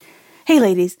Hey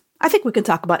ladies, I think we can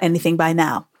talk about anything by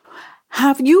now.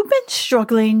 Have you been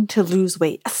struggling to lose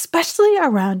weight, especially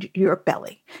around your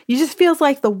belly? You just feels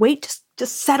like the weight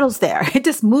just settles there. It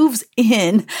just moves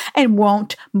in and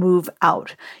won't move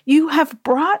out. You have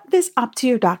brought this up to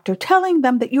your doctor, telling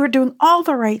them that you are doing all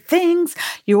the right things.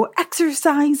 You're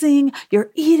exercising,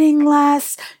 you're eating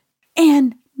less,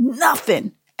 and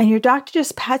nothing. And your doctor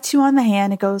just pats you on the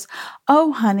hand and goes,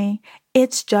 "Oh, honey,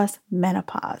 it's just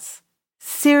menopause."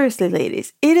 Seriously,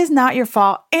 ladies, it is not your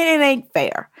fault and it ain't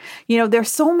fair. There's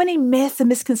so many myths and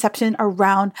misconceptions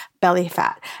around belly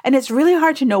fat, and it's really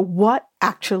hard to know what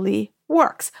actually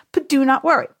works. But do not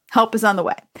worry, help is on the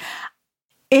way.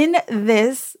 In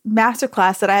this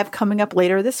masterclass that I have coming up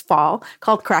later this fall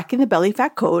called Cracking the Belly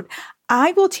Fat Code,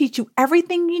 I will teach you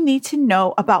everything you need to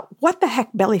know about what the heck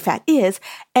belly fat is,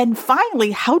 and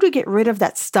finally, how to get rid of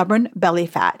that stubborn belly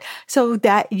fat so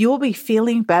that you'll be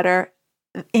feeling better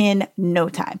in no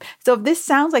time. So if this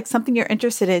sounds like something you're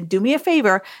interested in, do me a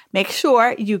favor, make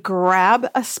sure you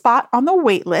grab a spot on the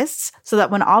wait list so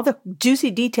that when all the juicy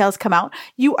details come out,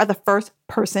 you are the first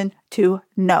person to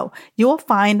know. You will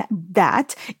find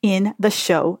that in the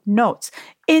show notes.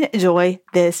 Enjoy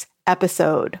this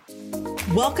episode.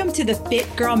 Welcome to the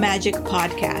Fit Girl Magic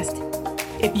podcast.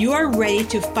 If you are ready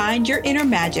to find your inner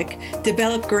magic,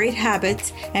 develop great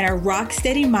habits, and a rock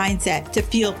steady mindset to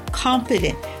feel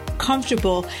confident,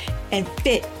 comfortable, and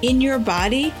fit in your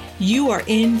body, you are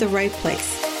in the right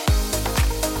place.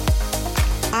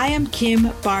 I am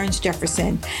Kim Barnes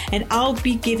Jefferson, and I'll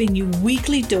be giving you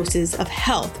weekly doses of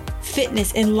health,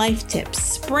 fitness, and life tips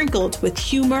sprinkled with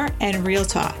humor and real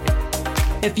talk.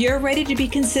 If you're ready to be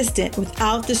consistent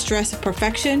without the stress of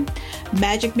perfection,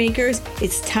 magic makers,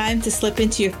 it's time to slip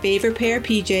into your favorite pair of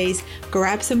PJs,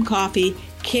 grab some coffee,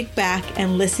 kick back,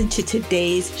 and listen to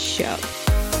today's show.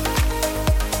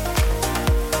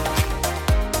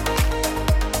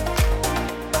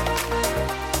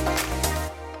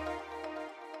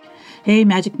 Hey,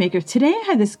 Magic Maker. Today I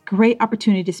had this great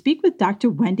opportunity to speak with Dr.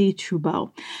 Wendy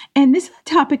Trubo. And this is a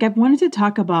topic I've wanted to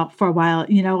talk about for a while.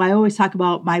 I always talk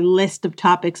about my list of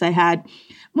topics I had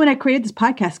when I created this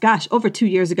podcast, over 2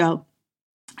 years ago.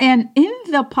 And in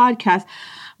the podcast,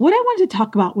 what I wanted to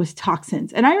talk about was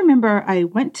toxins. And I remember I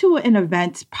went to an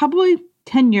event probably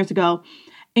 10 years ago,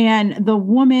 and the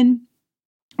woman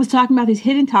was talking about these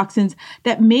hidden toxins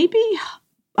that may be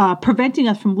preventing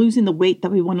us from losing the weight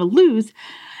that we want to lose.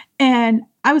 And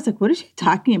I was like, what is she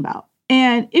talking about?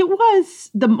 And it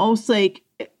was the most it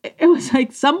was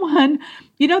like someone,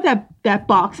 that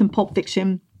box in Pulp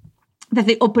Fiction that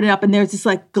they open it up and there's this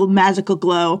magical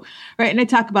glow, right? And I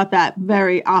talk about that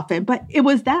very often, but it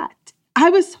was that.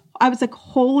 I was like,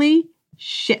 holy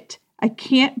shit. I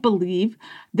can't believe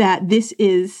that this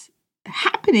is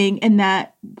happening and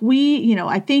that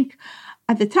I think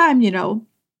at the time,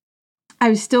 I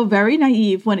was still very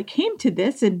naive when it came to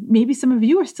this, and maybe some of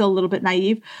you are still a little bit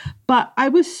naive, but I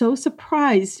was so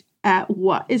surprised at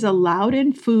what is allowed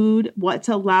in food, what's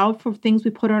allowed for things we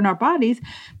put on our bodies,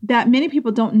 that many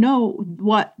people don't know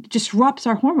what disrupts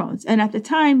our hormones. And at the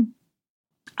time,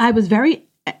 I was very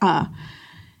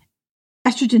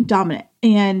estrogen dominant,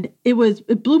 and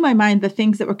it blew my mind the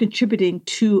things that were contributing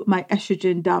to my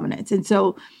estrogen dominance. And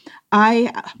so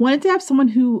I wanted to have someone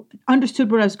who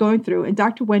understood what I was going through. And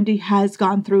Dr. Wendy has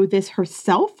gone through this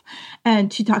herself.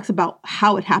 And she talks about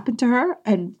how it happened to her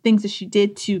and things that she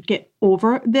did to get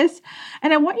over this.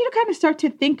 And I want you to kind of start to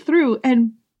think through.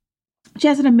 And she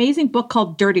has an amazing book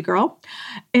called Dirty Girl.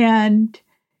 And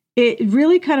it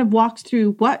really kind of walks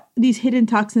through what these hidden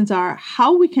toxins are,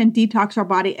 how we can detox our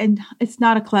body. And it's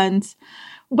not a cleanse,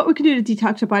 what we can do to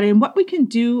detox our body, and what we can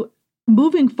do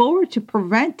moving forward to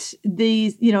prevent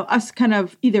these, us kind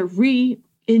of either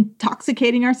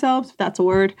re-intoxicating ourselves, if that's a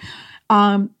word,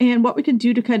 and what we can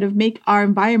do to kind of make our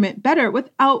environment better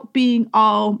without being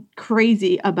all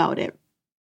crazy about it.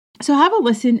 So have a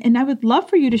listen, and I would love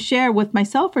for you to share with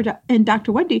myself and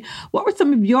Dr. Wendy, what were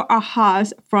some of your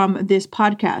ahas from this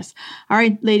podcast? All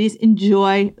right, ladies,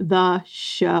 enjoy the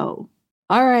show.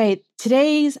 All right.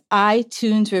 Today's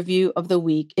iTunes review of the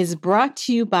week is brought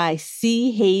to you by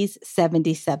C. Hayes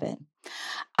 77.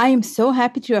 I am so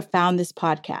happy to have found this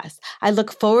podcast. I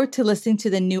look forward to listening to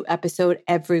the new episode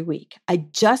every week. I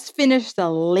just finished the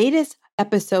latest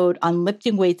episode on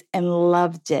lifting weights and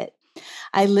loved it.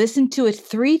 I listened to it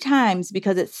 3 times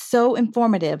because it's so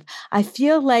informative. I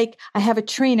feel like I have a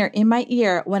trainer in my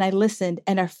ear when I listened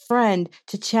and a friend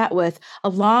to chat with,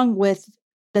 along with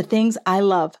the things I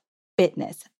love.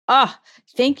 Fitness. Ah,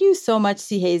 thank you so much,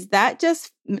 C. Hayes. That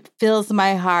just fills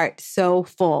my heart so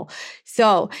full.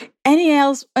 So,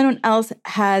 anyone else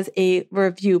has a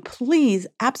review, please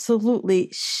absolutely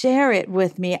share it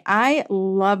with me. I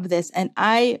love this and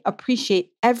I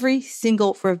appreciate every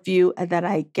single review that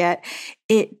I get.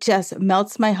 It just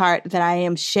melts my heart that I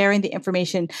am sharing the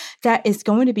information that is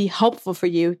going to be helpful for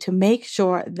you to make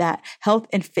sure that health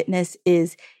and fitness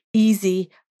is easy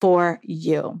for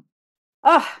you.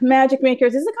 Magic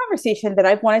makers. This is a conversation that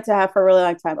I've wanted to have for a really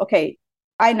long time. Okay,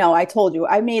 I know, I told you,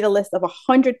 I made a list of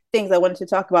 100 things I wanted to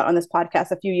talk about on this podcast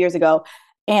a few years ago,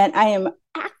 and I am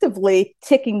actively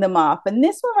ticking them off. And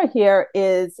this one right here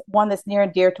is one that's near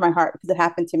and dear to my heart because it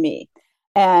happened to me.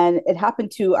 And it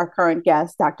happened to our current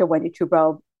guest, Dr. Wendy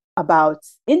Trubo, about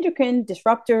endocrine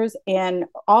disruptors and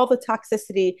all the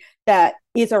toxicity that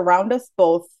is around us,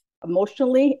 both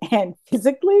emotionally and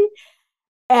physically.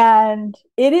 And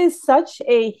it is such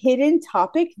a hidden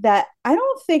topic that I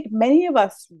don't think many of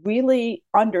us really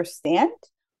understand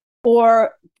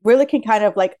or really can kind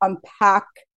of like unpack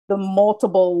the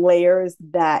multiple layers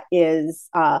that is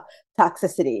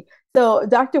toxicity. So,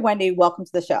 Dr. Wendy, welcome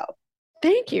to the show.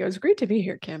 Thank you. It's great to be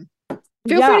here, Kim. Feel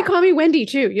free Yeah. to call me Wendy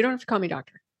too. You don't have to call me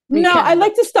doctor. You No, can, I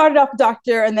like but to start it off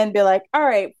doctor and then be like, all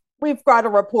right, we've got a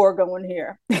rapport going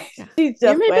here. yeah. She's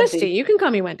You're just my Wendy. bestie. You can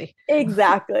call me Wendy.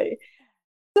 Exactly.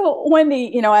 So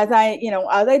Wendy, as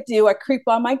I do, I creep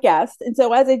on my guest. And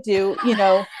so as I do,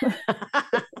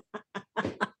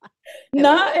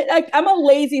 not like I'm a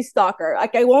lazy stalker.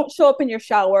 Like I won't show up in your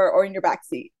shower or in your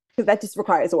backseat because that just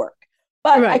requires work.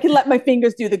 But I Right. can let my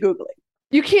fingers do the Googling.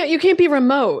 You can't be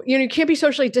remote. You can't be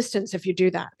socially distanced if you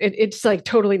do that. It's like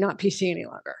totally not PC any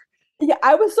longer. Yeah,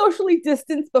 I was socially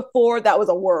distanced before that was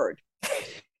a word.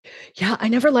 Yeah, I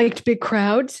never liked big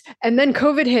crowds. And then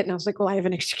COVID hit and I was like, well, I have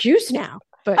an excuse now.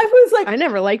 But I was like, I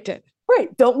never liked it.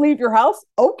 right, don't leave your house.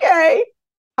 Okay.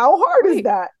 How hard is Right.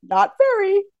 that? Not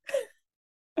very.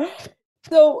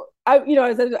 So I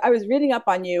was reading up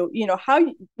on you, how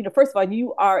first of all,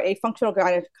 you are a functional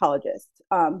gynecologist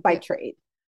by Yeah. trade,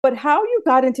 but how you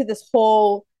got into this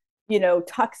whole,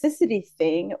 toxicity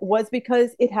thing was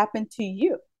because it happened to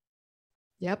you.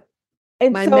 Yep.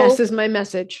 And My so, mess is my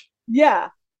message. yeah.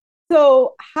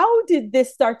 So how did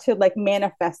this start to like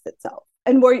manifest itself?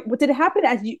 And did it happen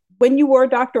when you were a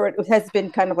doctor, or it has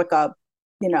been kind of like a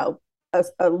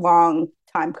long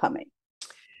time coming?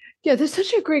 Yeah, that's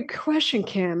such a great question,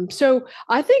 Kim. So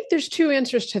I think there's two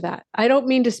answers to that. I don't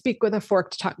mean to speak with a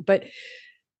forked tongue, but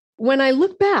when I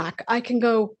look back, I can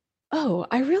go, oh,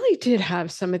 I really did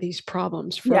have some of these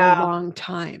problems for a Yeah. long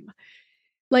time,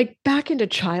 like back into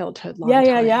childhood, Yeah, long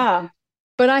yeah, time. yeah.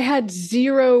 But I had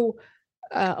zero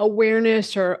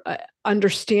awareness or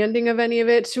understanding of any of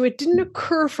it. So it didn't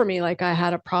occur for me like I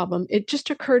had a problem. It just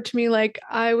occurred to me like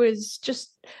I was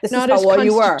just This is not how as well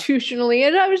you were. constitutionally,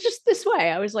 and I was just this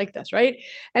way. I was like this, right?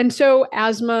 And so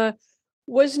asthma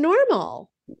was normal,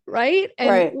 right? And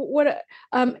Right. what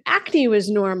acne was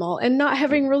normal, and not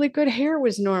having really good hair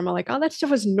was normal. Like all that stuff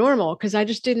was normal because I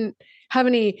just didn't have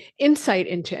any insight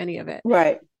into any of it.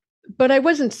 Right. But I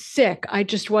wasn't sick. I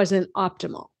just wasn't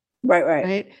optimal. Right. Right.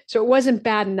 Right. So it wasn't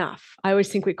bad enough. I always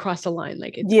think we cross a line.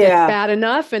 Like it's Yeah. bad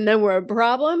enough and then we're a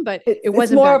problem, but it It's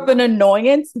wasn't more bad of an enough.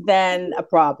 annoyance than a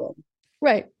problem.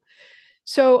 Right.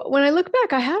 So when I look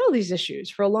back, I had all these issues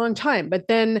for a long time, but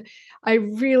then I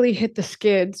really hit the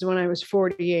skids when I was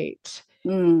 48.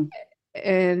 Mm.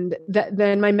 And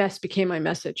then my mess became my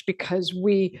message because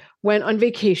we went on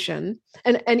vacation.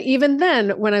 And even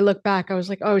then, when I look back, I was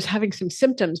like, oh, I was having some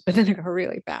symptoms, but then it got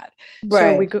really bad. So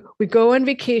Right. we go on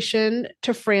vacation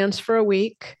to France for a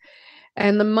week.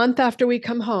 And the month after we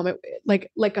come home, it,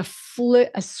 like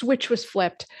a switch was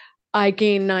flipped. I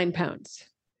gained 9 pounds.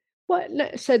 What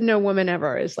said no woman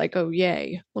ever is like, oh,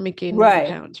 yay, let me gain 9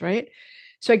 pounds, right?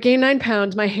 So I gained 9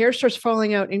 pounds. My hair starts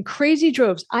falling out in crazy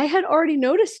droves. I had already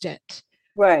noticed it,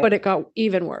 Right. but it got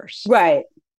even worse. Right.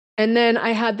 And then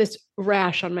I had this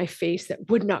rash on my face that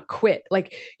would not quit.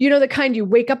 Like, the kind you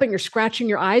wake up and you're scratching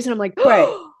your eyes. And I'm like, Right.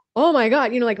 oh my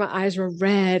God, like my eyes were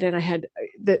red. And I had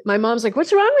that. My mom's like,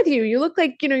 what's wrong with you? You look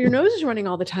like, your nose is running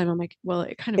all the time. I'm like, well,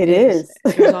 it kind of It is.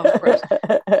 is. It was all gross.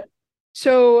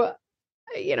 So,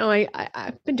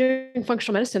 I've been doing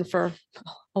functional medicine for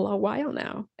a long while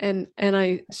now. And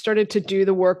I started to do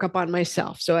the workup on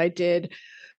myself. So I did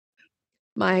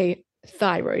my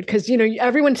thyroid because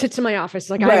everyone sits in my office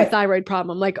like, I have Right. a thyroid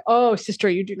problem. I'm like, oh sister,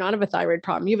 you do not have a thyroid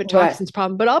problem, you have a Right. toxins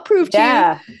problem, but I'll prove to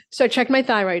Yeah. you. So I checked my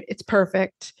thyroid, it's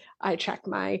perfect. I checked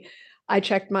my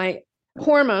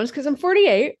hormones because I'm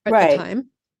 48 at Right. the time,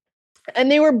 and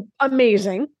they were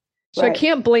amazing. So I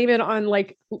can't blame it on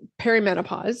like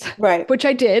perimenopause, Right. which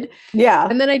I did. Yeah.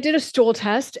 And then I did a stool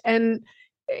test and,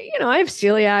 I have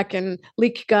celiac and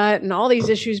leaky gut and all these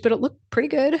issues, but it looked pretty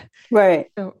good. Right.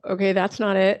 So, okay, that's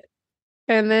not it.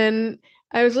 And then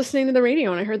I was listening to the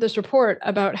radio and I heard this report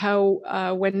about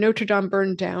how when Notre Dame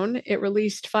burned down, it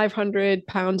released 500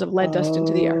 pounds of lead dust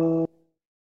into the air.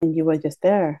 And you were just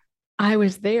there. I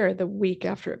was there the week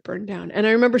after it burned down. And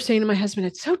I remember saying to my husband,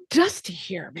 it's so dusty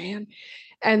here, man.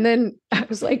 And then I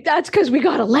was like, that's because we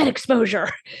got a lead exposure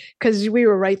because we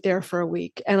were right there for a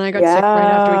week. And I got sick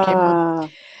right after we came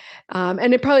home.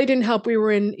 And it probably didn't help. We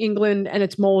were in England and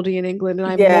it's moldy in England and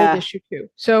I have a mold issue too.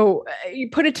 So you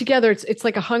put it together, it's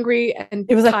like a hungry and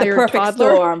it was like tired the perfect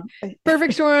toddler. storm.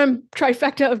 Perfect storm,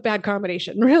 trifecta of bad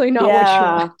combination. Really not what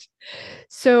you want.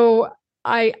 So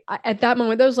I at that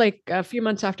moment, that was like a few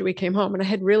months after we came home and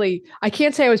I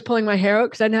can't say I was pulling my hair out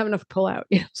because I didn't have enough to pull out.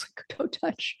 It's like, don't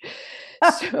touch.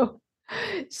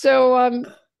 So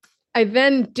I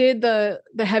then did the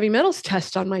heavy metals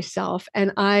test on myself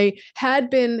and I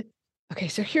had been, okay,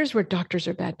 so here's where doctors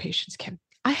are bad patients, Kim.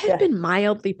 I had been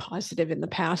mildly positive in the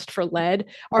past for lead.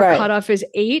 Our cutoff is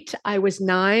 8. I was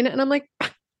 9 and I'm like,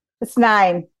 it's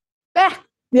 9.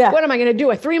 What am I going to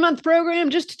do? A 3-month program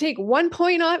just to take 1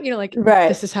 point off?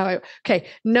 This is how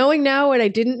knowing now what I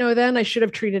didn't know then, I should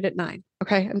have treated it 9.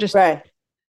 Okay. I'm just,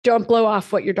 don't blow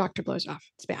off what your doctor blows off.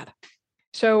 It's bad.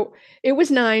 So it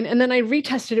was 9. And then I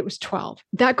retested, it was 12.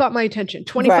 That got my attention.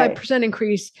 25%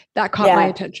 increase. That caught my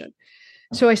attention.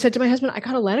 So I said to my husband, I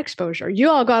got a lead exposure. You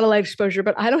all got a lead exposure,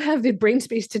 but I don't have the brain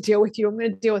space to deal with you. I'm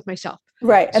going to deal with myself.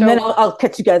 Right. And then I'll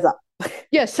catch you guys up.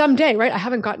 Yeah, someday, right? I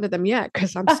haven't gotten to them yet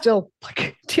because I'm still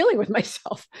like dealing with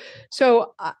myself.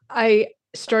 So I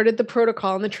started the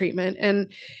protocol and the treatment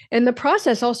and the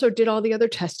process also did all the other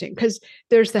testing because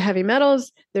there's the heavy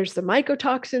metals, there's the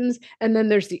mycotoxins, and then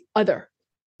there's the other,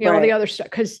 all the other stuff.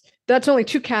 Because that's only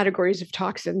 2 categories of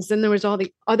toxins. Then there was all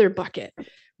the other bucket,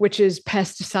 which is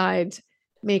pesticides,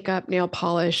 makeup, nail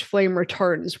polish, flame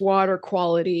retardants, water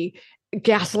quality,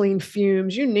 gasoline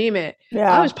fumes, you name it.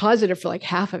 I was positive for like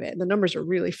half of it. And the numbers are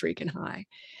really freaking high.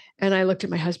 And I looked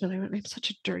at my husband, I went, I'm such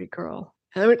a dirty girl.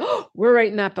 And I went, oh, we're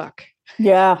writing that book.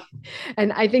 Yeah.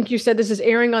 And I think you said this is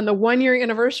airing on the 1-year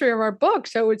anniversary of our book.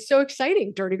 So it's so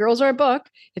exciting. Dirty Girls are a book.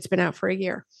 It's been out for a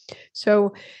year.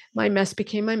 So my mess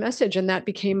became my message. And that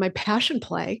became my passion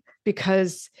play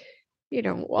because a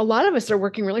lot of us are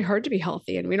working really hard to be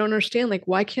healthy and we don't understand, like,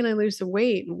 why can't I lose the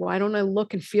weight? And why don't I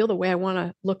look and feel the way I want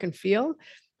to look and feel?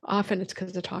 Often it's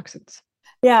because of toxins.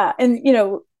 Yeah. And,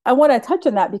 I want to touch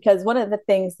on that because one of the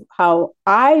things how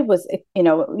I was,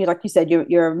 like you said,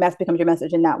 your mess becomes your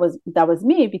message. And that was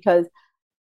me because,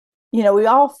 we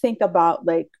all think about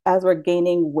like, as we're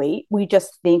gaining weight, we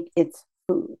just think it's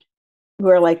food.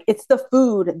 We're like, it's the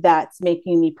food that's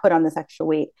making me put on this extra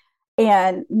weight.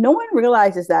 And no one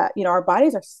realizes that, our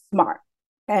bodies are smart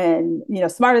and,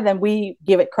 smarter than we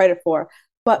give it credit for.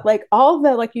 But like all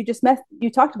the, like you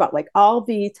talked about, like all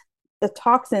the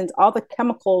toxins, all the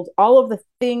chemicals, all of the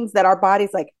things that our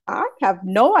body's like, I have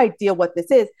no idea what this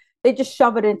is. They just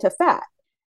shove it into fat.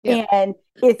 Yeah. And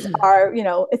it's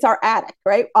it's our attic,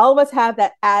 right? All of us have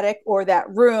that attic or that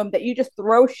room that you just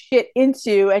throw shit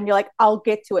into and you're like, I'll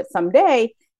get to it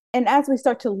someday. And as we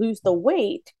start to lose the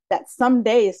weight, that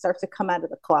someday starts to come out of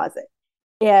the closet.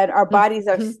 And our bodies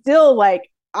are still like,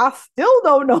 I still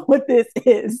don't know what this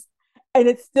is. And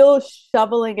it's still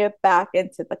shoveling it back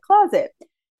into the closet.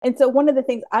 And so one of the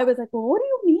things I was like, well, what do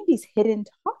you mean these hidden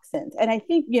toxins? And I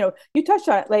think, you touched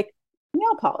on it, like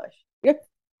nail polish.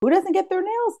 Who doesn't get their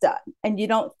nails done? And you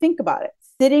don't think about it.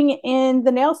 Sitting in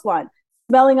the nail salon,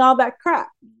 smelling all that crap.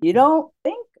 You don't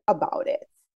think about it.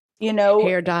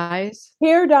 Hair dye,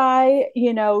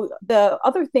 the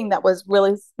other thing that was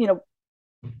really,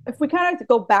 if we kind of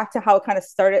go back to how it kind of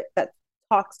started, that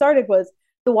talk started was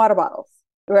the water bottles,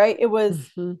 right? It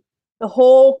was the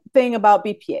whole thing about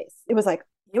BPAs. It was like,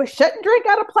 you shouldn't drink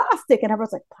out of plastic. And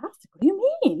everyone's like, plastic? What do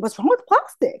you mean? What's wrong with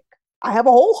plastic? I have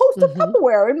a whole host of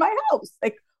Tupperware in my house.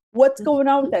 Like, what's going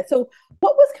on with that? So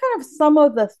what was kind of some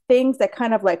of the things that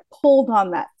kind of like pulled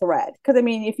on that thread? Because I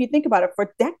mean, if you think about it,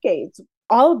 for decades,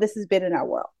 all of this has been in our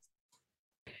world.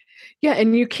 Yeah.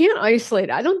 And you can't isolate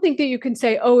it. I don't think that you can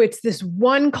say, oh, it's this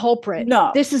one culprit.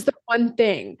 No. This is the one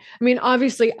thing. I mean,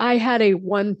 obviously I had a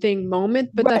one thing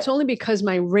moment, but that's only because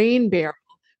my rain barrel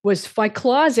my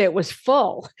closet was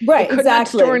full. Right. I could not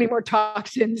store any more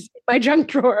toxins in my junk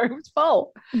drawer. It was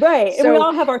full. Right. So and we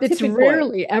all have our it's tipping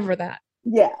rarely point. Ever that.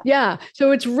 Yeah. Yeah.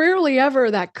 So it's rarely ever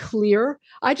that clear.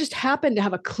 I just happen to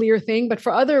have a clear thing. But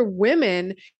for other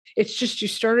women, it's just you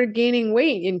started gaining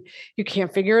weight and you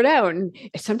can't figure it out. And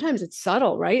sometimes it's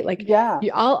subtle, right? Like Yeah.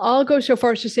 I'll go so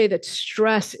far as to say that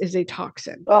stress is a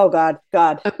toxin, Oh God.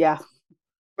 God. Yeah.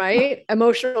 right?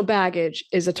 Emotional baggage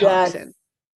is a Yes. toxin.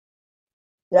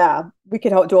 Yeah. We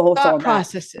could do a whole show Thought on that.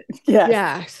 processes. Yes.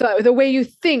 Yeah. So the way you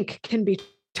think can be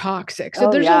toxic. So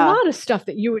Oh, there's a yeah. lot of stuff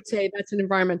that you would say that's an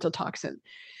environmental toxin.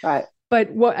 Right. But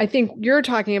what I think you're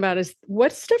talking about is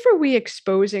what stuff are we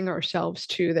exposing ourselves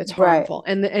to that's Right. harmful?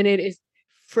 And it is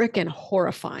freaking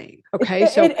horrifying.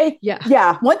 Okay. Yeah.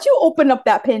 Yeah. Once you open up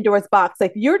that Pandora's box,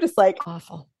 like you're just like,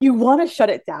 Awful. you want to shut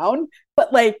it down,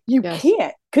 but like you Yes.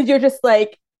 can't, because you're just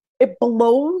like, it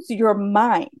blows your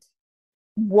mind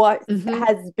what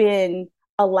has been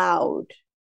allowed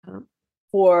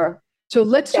for. So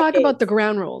let's talk decades. about the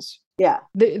ground rules. Yeah.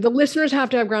 The listeners have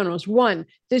to have ground rules. One,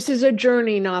 this is a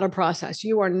journey, not a process.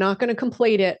 You are not going to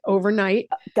complete it overnight.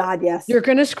 God, yes. You're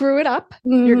going to screw it up.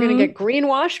 You're going to get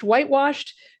greenwashed,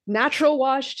 whitewashed, natural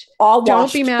washed. All don't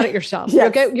washed. be mad at yourself.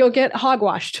 Yes. You'll get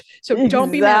hogwashed. So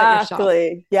don't be mad at yourself.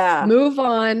 Exactly. Yeah. Move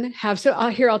on.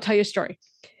 Here, I'll tell you a story.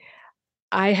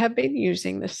 I have been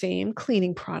using the same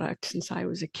cleaning product since I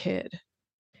was a kid.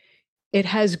 It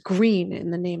has green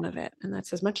in the name of it. And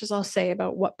that's as much as I'll say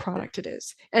about what product it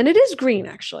is. And it is green,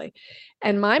 actually.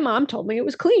 And my mom told me it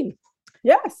was clean.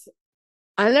 Yes.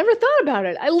 I never thought about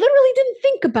it. I literally didn't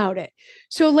think about it.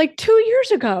 So like 2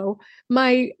 years ago,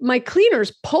 my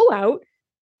cleaners pull out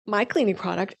my cleaning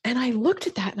product. And I looked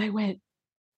at that and I went,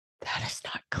 that is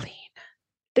not clean.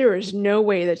 There is no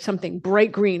way that something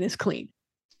bright green is clean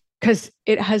because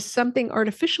it has something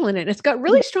artificial in it. It's got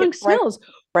really strong smells.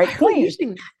 Bright Why are we clean. using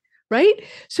that? Right?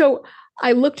 So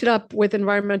I looked it up with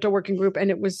Environmental Working Group and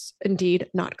it was indeed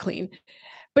not clean.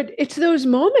 But it's those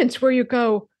moments where you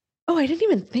go, oh, I didn't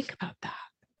even think about that.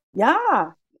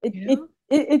 Yeah.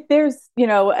 There's,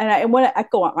 and I want to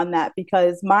echo on that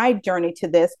because my journey to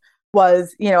this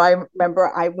was, I remember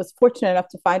I was fortunate enough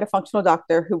to find a functional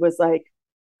doctor who was like,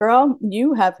 girl,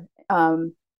 you have, I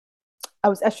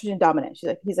was estrogen dominant.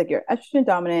 He's like, you're estrogen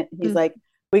dominant. He's like,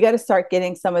 we got to start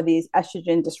getting some of these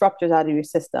estrogen disruptors out of your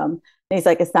system. And he's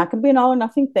like, it's not going to be an all or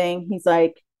nothing thing. He's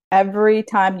like, every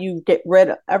time you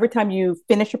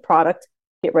finish a product,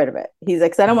 get rid of it. He's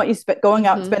like, 'cause I don't want you going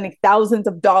out and spending thousands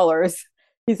of dollars.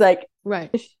 He's like, right.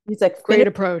 He's like, great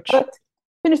approach.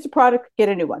 Finish the product, get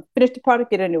a new one. Finish the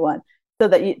product, get a new one. So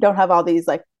that you don't have all these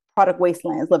like product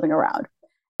wastelands living around.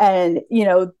 And,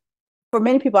 for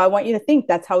many people, I want you to think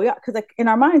that's how we are. Because like in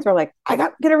our minds, we're like, I got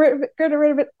to get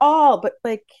rid of it all. But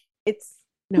like, it's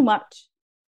too much.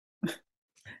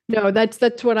 No, that's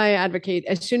what I advocate.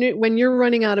 When you're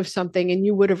running out of something and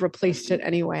you would have replaced it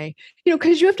anyway,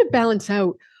 because you have to balance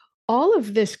out all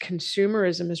of this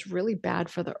consumerism is really bad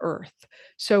for the earth.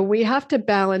 So we have to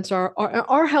balance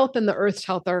our health and the earth's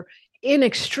health are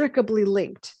inextricably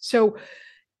linked. So,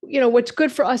 what's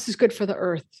good for us is good for the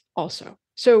earth also.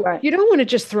 So you don't want to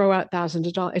just throw out thousands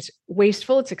of dollars. It's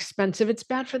wasteful. It's expensive. It's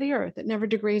bad for the earth. It never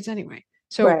degrades anyway.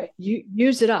 So you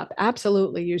use it up,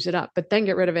 absolutely use it up, but then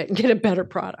get rid of it and get a better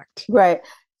product. Right.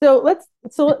 So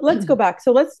let's go back.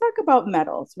 So let's talk about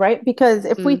metals, right? Because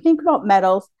if we think about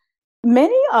metals,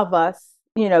 many of us,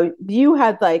 you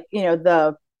had like,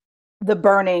 the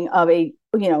burning of a,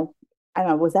 I don't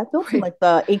know, was that built in like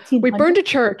the 1800s? We burned a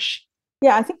church.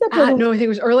 Yeah, I think that no, I think it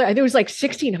was early. I think it was like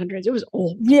 1600s. It was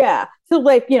old. Yeah. So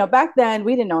like, back then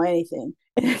we didn't know anything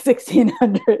in the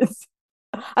 1600s.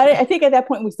 I think at that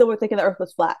point we still were thinking the earth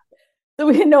was flat. So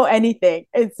we didn't know anything.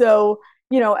 And so,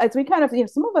 as we kind of,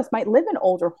 some of us might live in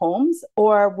older homes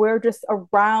or we're just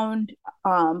around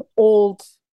old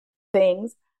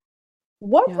things.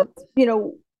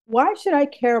 Why should I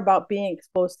care about being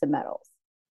exposed to metals?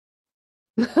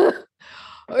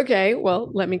 Okay,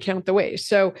 well, let me count the ways.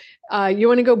 So you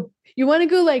want to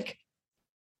go like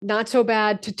not so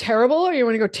bad to terrible, or you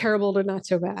want to go terrible to not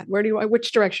so bad?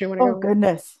 Which direction you want to go? Oh,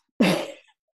 goodness.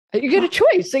 You get a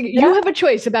choice. Like, you have a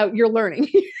choice about your learning.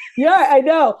 Yeah, I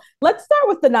know. Let's start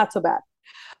with the not so bad.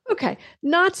 Okay.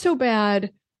 Not so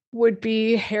bad would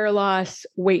be hair loss,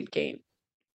 weight gain.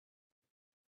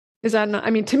 Is that not?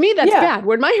 I mean, to me, that's bad.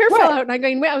 When my hair fell out and I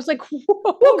gained weight, I was like, whoa,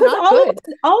 because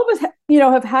all of us,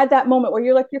 have had that moment where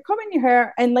you're like, you're combing your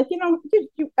hair and like,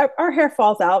 our hair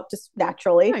falls out just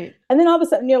naturally. Right. And then all of a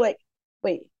sudden you're like,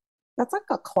 wait, that's like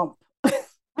a clump.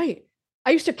 Right.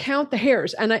 I used to count the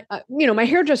hairs and my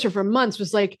hairdresser for months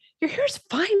was like, your hair's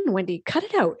fine, Wendy, cut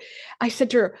it out. I said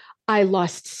to her, I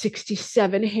lost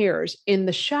 67 hairs in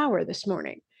the shower this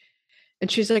morning. And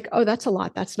she's like, oh, that's a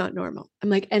lot. That's not normal. I'm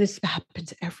like, and it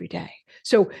happens every day.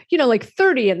 So, like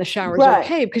 30 in the shower is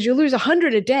okay because you lose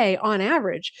 100 a day on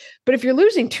average. But if you're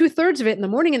losing 2/3 of it in the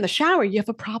morning in the shower, you have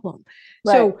a problem.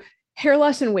 Right. So hair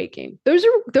loss and weight gain,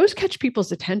 those catch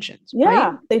people's attentions. Yeah,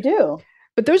 right? They do.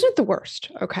 But those aren't the worst.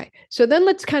 Okay. So then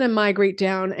let's kind of migrate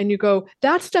down and you go,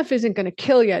 that stuff isn't going to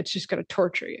kill you. It's just going to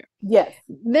torture you. Yes.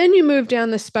 Then you move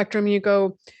down the spectrum. You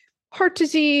go heart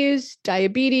disease,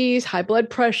 diabetes, high blood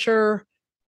pressure,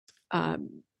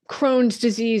 Crohn's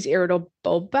disease, irritable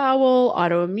bowel,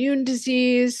 autoimmune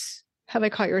disease. Have I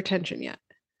caught your attention yet?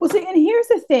 Well, see, and here's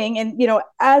the thing. And,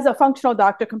 as a functional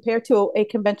doctor compared to a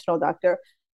conventional doctor,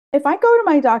 if I go to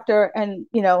my doctor and,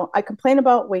 I complain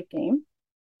about weight gain,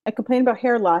 I complain about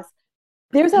hair loss,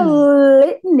 there's a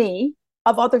litany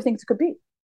of other things it could be.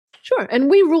 Sure. And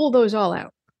we rule those all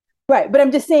out. Right. But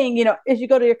I'm just saying, as you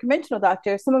go to your conventional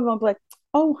doctor, some of them will be like,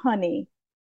 oh, honey.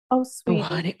 Oh, sweetie. Oh,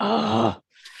 honey. Oh.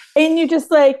 And you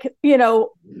just like,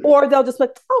 or they'll just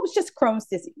like, oh, it's just Crohn's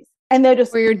disease. And they're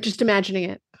just. Or you're just imagining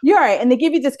it. You're right. And they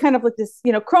give you this kind of like this,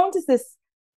 Crohn's is this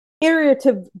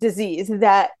irritative disease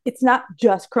that it's not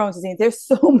just Crohn's disease. There's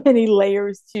so many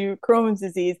layers to Crohn's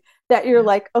disease that you're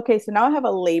like, okay, so now I have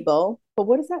a label, but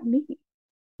what does that mean?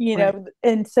 Right.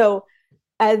 And so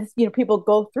as, people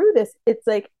go through this, it's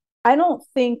like, I don't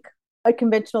think a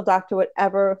conventional doctor would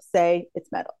ever say it's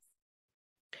metals.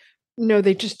 No,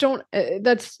 they just don't.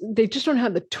 They just don't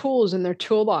have the tools in their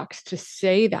toolbox to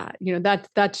say that.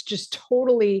 That's just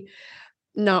totally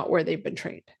not where they've been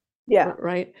trained. Yeah.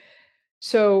 Right.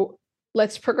 So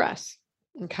let's progress.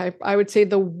 Okay. I would say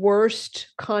the worst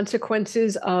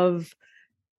consequences of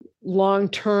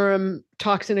long-term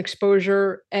toxin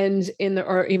exposure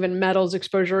or even metals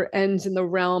exposure ends in the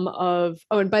realm of,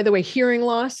 and by the way, hearing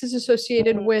loss is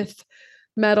associated with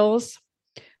metals,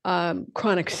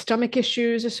 chronic stomach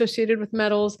issues associated with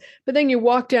metals. But then you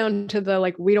walk down to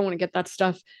the, we don't want to get that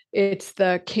stuff. It's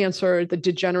the cancer, the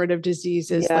degenerative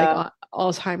diseases like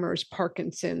Alzheimer's,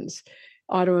 Parkinson's,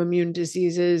 autoimmune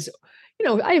diseases.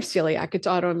 I have celiac, it's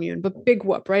autoimmune, but big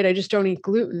whoop, right? I just don't eat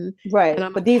gluten. Right.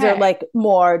 But these are like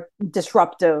more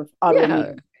disruptive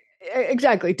autoimmune. Yeah,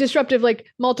 exactly. Disruptive, like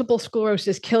multiple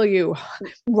sclerosis kill you.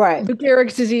 Right. Lou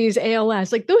Gehrig's disease,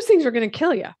 ALS, like those things are going to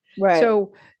kill you. Right.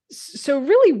 So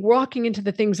really walking into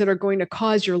the things that are going to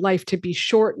cause your life to be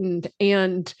shortened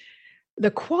and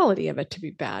the quality of it to be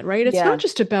bad, right? It's not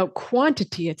just about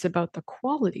quantity, it's about the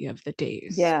quality of the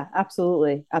days. Yeah,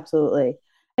 absolutely. Absolutely.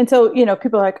 And so,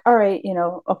 people are like, all right,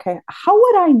 okay, how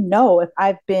would I know if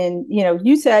I've been,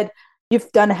 you said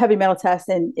you've done a heavy metal test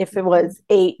and if it was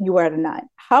 8, you were at a 9.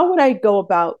 How would I go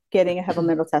about getting a heavy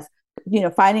metal test?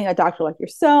 Finding a doctor like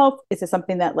yourself? Is it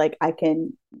something that like I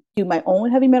can do my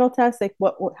own heavy metal test? Like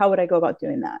how would I go about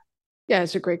doing that? Yeah,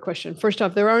 it's a great question. First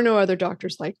off, there are no other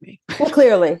doctors like me. Well,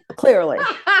 clearly.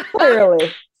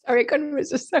 Sorry, I couldn't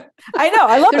resist. I know.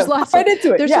 I love there's it. Lots right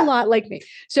into it. There's a lot like me.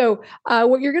 So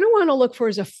what you're going to want to look for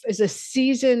is a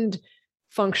seasoned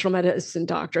functional medicine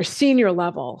doctor, senior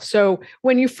level. So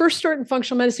when you first start in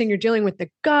functional medicine, you're dealing with the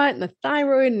gut and the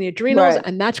thyroid and the adrenals,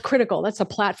 and that's critical. That's the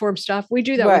platform stuff. We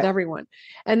do that with everyone.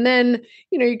 And then,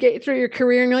 you get through your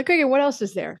career and you're like, okay, what else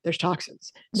is there? There's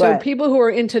toxins. So people who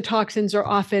are into toxins are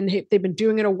often, they've been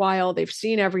doing it a while. They've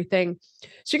seen everything.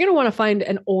 So you're going to want to find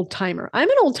an old timer. I'm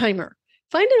an old timer.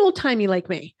 Find an old timey like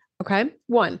me. Okay.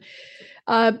 One,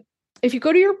 if you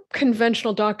go to your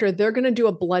conventional doctor, they're going to do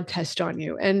a blood test on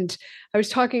you. And I was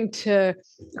talking to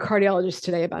a cardiologist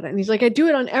today about it. And he's like, I do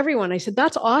it on everyone. I said,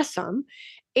 that's awesome.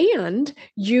 And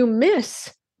you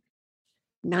miss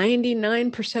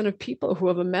 99% of people who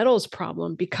have a metals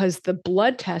problem because the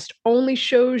blood test only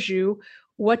shows you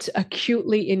what's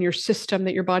acutely in your system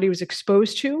that your body was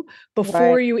exposed to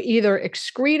before you either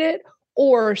excrete it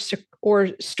or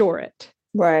store it.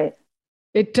 Right.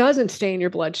 It doesn't stay in your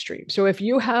bloodstream. So if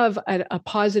you have a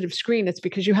positive screen, it's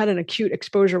because you had an acute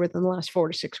exposure within the last 4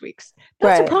 to 6 weeks.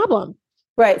 That's a problem.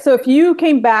 Right. So if you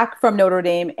came back from Notre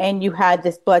Dame and you had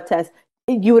this blood test,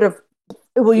 you would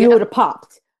have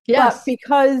popped. Yes. But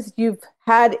because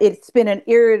it's been an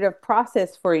iterative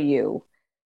process for you,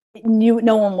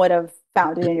 no one would have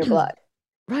found it in your blood.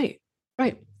 Right.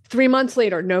 3 months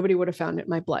later, nobody would have found it in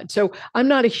my blood. So I'm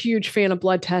not a huge fan of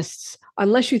blood tests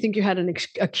unless you think you had an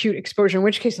acute exposure, in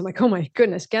which case I'm like, oh my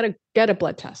goodness, get a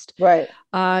blood test. Right.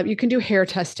 You can do hair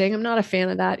testing. I'm not a fan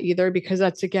of that either because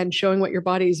that's, again, showing what your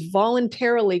body is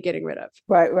voluntarily getting rid of.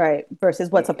 Right. Versus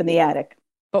what's up in the attic.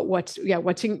 But what's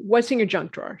in your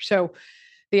junk drawer. So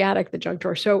the attic, the junk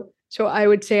drawer. So I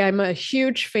would say I'm a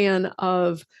huge fan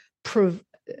of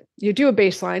you do a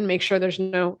baseline, make sure there's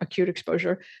no acute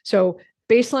exposure. So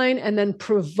baseline and then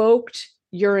provoked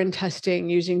urine testing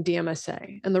using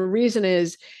DMSA. And the reason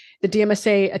is the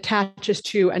DMSA attaches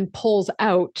to and pulls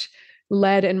out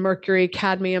lead and mercury,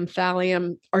 cadmium,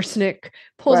 thallium, arsenic,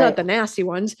 pulls out the nasty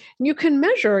ones. And you can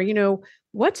measure,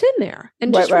 what's in there.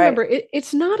 And just remember,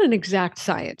 it's not an exact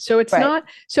science. So it's not,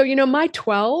 so, my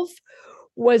 12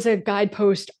 was a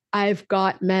guidepost. I've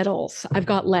got metals, I've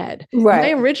got lead.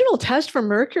 My original test for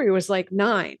mercury was like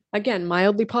 9, again,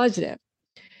 mildly positive.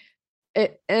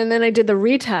 And then I did the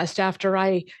retest after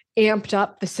I amped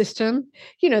up the system,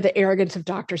 the arrogance of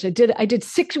doctors. I did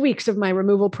 6 weeks of my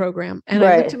removal program, and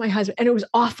I looked at my husband, and it was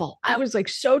awful. I was like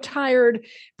so tired,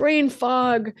 brain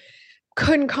fog,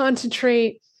 couldn't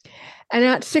concentrate. And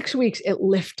at 6 weeks it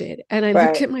lifted. And I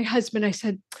looked at my husband, I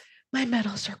said, my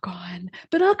metals are gone,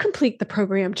 but I'll complete the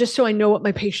program just so I know what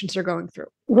my patients are going through.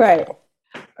 Right.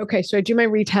 Okay. So I do my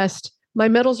retest. My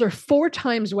metals are 4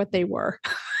 times what they were.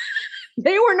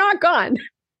 They were not gone.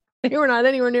 They were not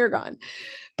anywhere near gone.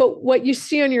 But what you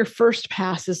see on your first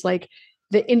pass is like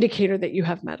the indicator that you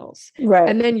have metals. Right.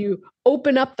 And then you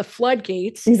open up the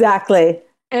floodgates. Exactly.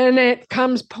 And it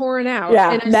comes pouring out.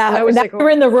 Yeah. And now you're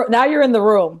in the room. Now you're in the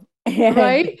room.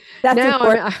 Right. That's now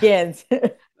where it begins.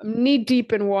 I'm knee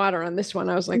deep in water on this one.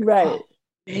 I was like, oh,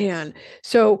 man.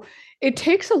 So it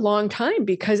takes a long time,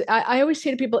 because I always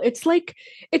say to people, it's like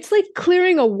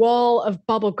clearing a wall of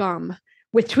bubble gum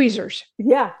with tweezers.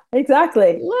 Yeah,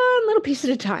 exactly. One little piece at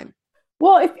a time.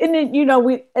 Well,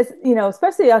 we, as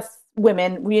especially us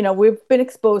women, we've been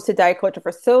exposed to diet culture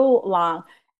for so long,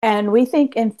 and we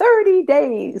think in 30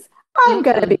 days, I'm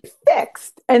going to be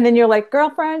fixed. And then you're like,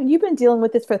 girlfriend, you've been dealing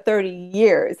with this for 30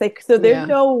 years. Like, so there's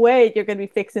no way you're going to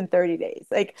be fixed in 30 days.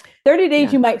 Like 30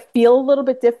 days, you might feel a little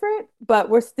bit different, but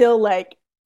we're still like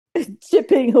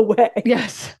chipping away.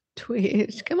 Yes.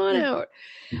 Tweeze, come on out.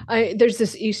 There's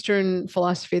this Eastern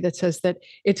philosophy that says that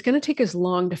it's going to take as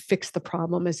long to fix the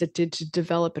problem as it did to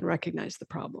develop and recognize the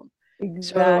problem.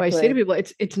 Exactly. So I say to people,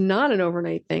 it's not an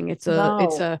overnight thing. It's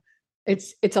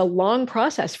a long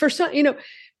process for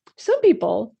some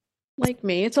people like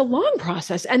me. It's a long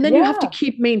process, and then you have to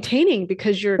keep maintaining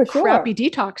because you're a crappy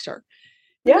detoxer.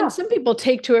 And then some people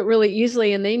take to it really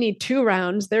easily, and they need 2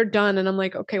 rounds. They're done. And I'm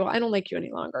like, okay, well, I don't like you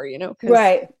any longer,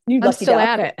 right. I'm still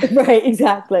at it. Right.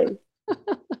 Exactly.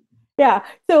 Yeah.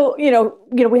 So,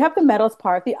 we have the metals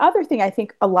part. The other thing I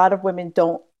think a lot of women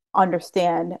don't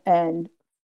understand, and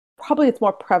probably it's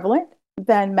more prevalent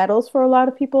than metals for a lot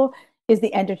of people, is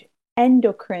the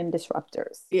endocrine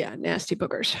disruptors. Yeah. Nasty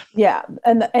boogers. Yeah.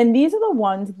 And these are the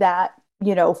ones that,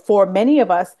 for many of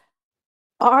us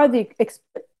are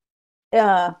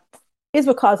is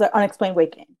what causes unexplained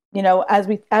weight gain.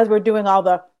 As we're doing all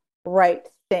the right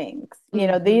things,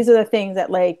 these are the things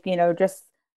that just,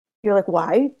 you're like,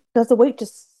 why does the weight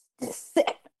just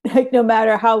sit? Like, no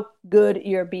matter how good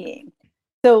you're being.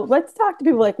 So let's talk to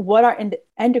people like, what are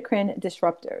endocrine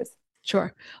disruptors?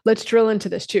 Sure. Let's drill into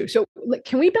this too. So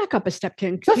can we back up a step,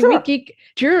 Kim? Sure. We geek?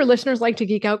 Do your listeners like to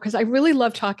geek out? Because I really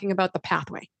love talking about the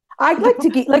pathway. I'd like to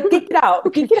geek it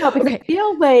out. Geek it out, because I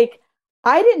feel like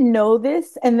I didn't know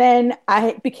this. And then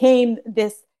I became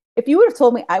this. If you would have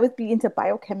told me I would be into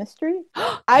biochemistry,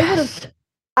 I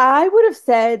would have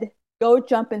said, go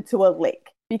jump into a lake,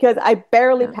 because I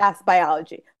barely passed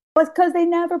biology. But because they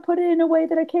never put it in a way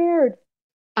that I cared.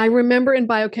 I remember in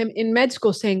biochem in med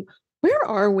school saying, where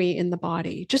are we in the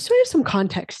body? Just so I have some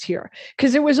context here,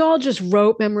 because it was all just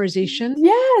rote memorization.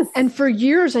 Yes. And for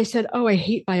years I said, oh, I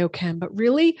hate biochem. But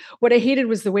really what I hated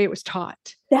was the way it was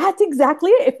taught. That's exactly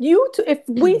it. If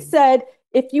we said,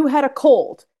 if you had a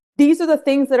cold, these are the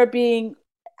things that are being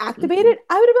activated,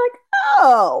 I would have been like,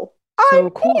 oh, I'm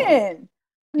cool. In.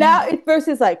 Now it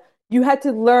versus like, you had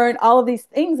to learn all of these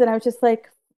things. And I was just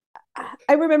like,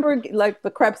 I remember like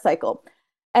the Krebs cycle.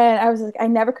 And I was like, I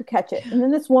never could catch it. And then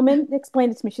this woman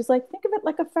explained it to me. She's like, think of it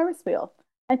like a Ferris wheel.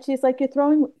 And she's like, you're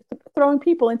throwing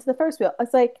people into the Ferris wheel. I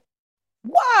was like,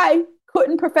 why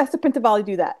couldn't Professor Pintavalli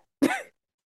do that?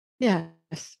 Yes.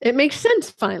 It makes sense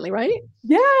finally, right?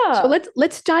 Yeah. So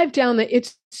let's dive down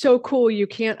it's so cool. You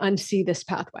can't unsee this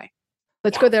pathway.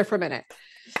 Let's go there for a minute.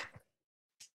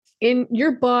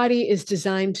 Your body is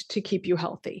designed to keep you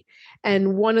healthy.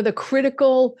 And one of the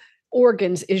critical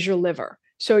organs is your liver.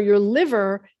 So your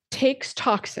liver takes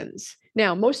toxins.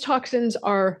 Now, most toxins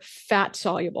are fat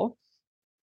soluble.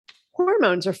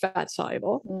 Hormones are fat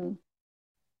soluble.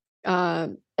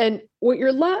 And what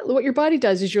your body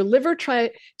does is your liver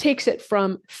takes it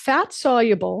from fat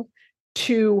soluble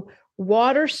to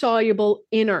water soluble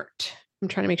inert. I'm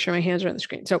trying to make sure my hands are on the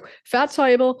screen. So fat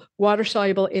soluble, water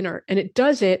soluble inert. And it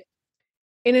does it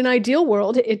in an ideal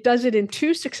world. It does it in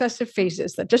 2 successive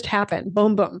phases that just happen.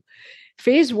 Boom, boom.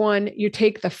 Phase 1, you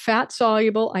take the fat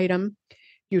soluble item,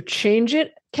 You change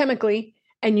it chemically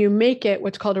and you make it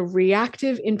what's called a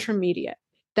reactive intermediate.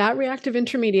 That reactive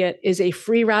intermediate is a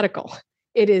free radical.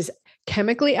 It is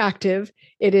chemically active.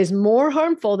 It is more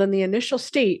harmful than the initial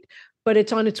state, but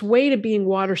it's on its way to being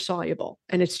water soluble.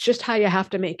 And it's just how you have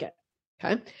to make it.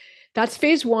 Okay. That's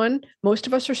phase one. Most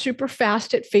of us are super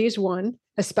fast at phase one,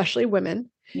 especially women.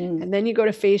 And then you go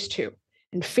to phase two.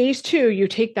 In phase two, you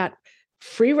take that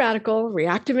free radical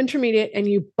reactive intermediate and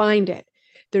you bind it.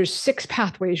 There's 6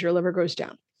 pathways your liver goes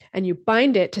down, and you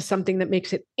bind it to something that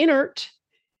makes it inert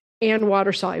and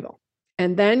water soluble.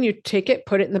 And then you take it,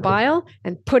 put it in the bile,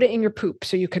 and put it in your poop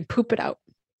so you can poop it out.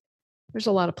 There's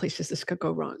a lot of places this could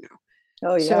go wrong now.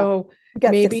 Oh, yeah. So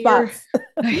maybe you're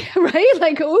right.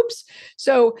 Like, oops.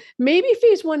 So maybe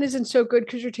phase one isn't so good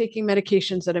because you're taking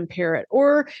medications that impair it,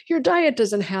 or your diet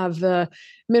doesn't have the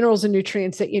minerals and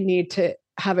nutrients that you need to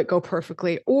have it go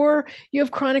perfectly, or you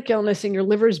have chronic illness and your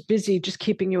liver is busy just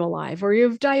keeping you alive, or you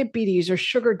have diabetes or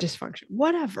sugar dysfunction,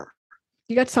 whatever.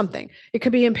 You got something. It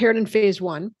could be impaired in phase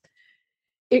one.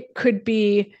 It could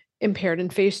be impaired in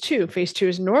phase two. Phase two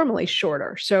is normally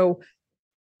shorter. So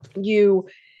you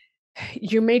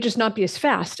may just not be as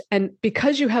fast. And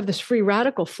because you have this free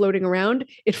radical floating around,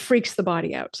 it freaks the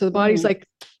body out. So the body's like,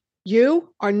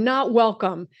 you are not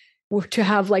welcome to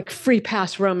have like free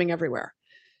pass roaming everywhere.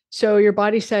 So your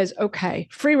body says, okay,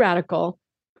 free radical,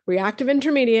 reactive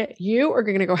intermediate, you are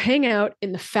going to go hang out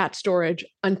in the fat storage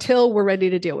until we're ready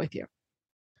to deal with you.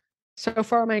 So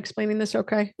far, am I explaining this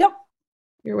okay? Yep.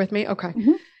 You're with me? Okay.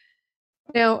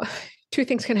 Now, 2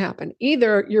 things can happen.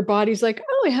 Either your body's like,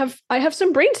 oh, I have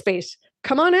some brain space.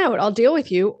 Come on out. I'll deal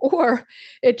with you. Or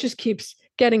it just keeps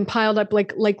getting piled up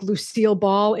like Lucille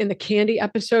Ball in the Candy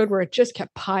episode where it just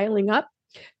kept piling up.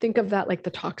 Think of that like the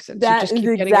toxins. That just keep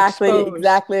is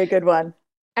exactly a good one.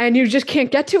 And you just can't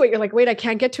get to it. You're like, wait, I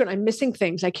can't get to it. I'm missing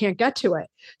things. I can't get to it.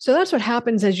 So that's what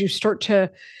happens as you start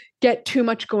to get too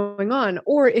much going on.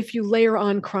 Or if you layer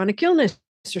on chronic illness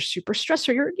or super stress,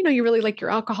 or you really like your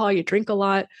alcohol, you drink a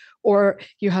lot, or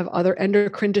you have other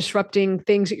endocrine disrupting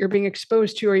things that you're being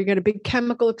exposed to, or you get a big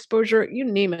chemical exposure, you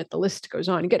name it, the list goes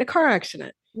on. You get in a car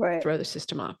accident, throw the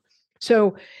system off.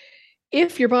 So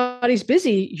if your body's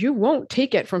busy, you won't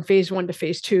take it from phase one to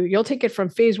phase two. You'll take it from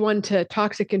phase one to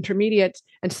toxic intermediates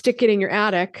and stick it in your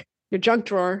attic, your junk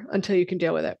drawer, until you can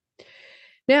deal with it.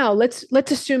 Now let's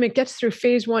assume it gets through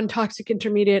phase one, toxic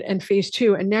intermediate, and phase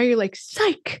two. And now you're like,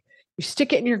 psych, you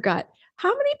stick it in your gut. How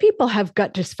many people have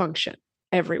gut dysfunction?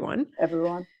 Everyone.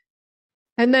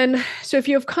 And then, so if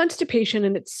you have constipation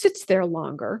and it sits there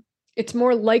longer, it's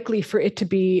more likely for it to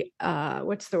be,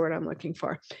 what's the word I'm looking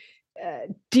for?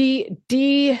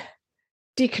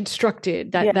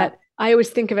 Deconstructed. That I always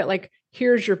think of it like,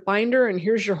 here's your binder and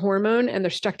here's your hormone, and they're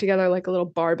stuck together like a little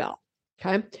barbell.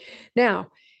 Okay. Now,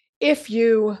 if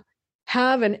you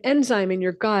have an enzyme in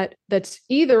your gut that's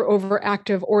either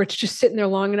overactive or it's just sitting there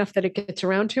long enough that it gets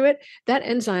around to it, that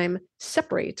enzyme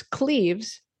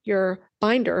cleaves your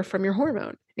binder from your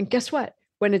hormone. And guess what?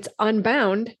 When it's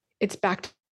unbound, it's back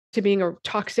to being a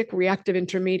toxic reactive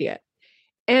intermediate.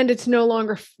 And it's no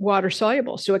longer water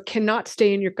soluble. So it cannot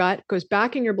stay in your gut, goes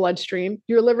back in your bloodstream.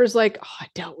 Your liver's like, oh, I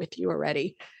dealt with you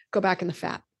already. Go back in the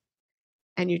fat.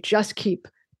 And you just keep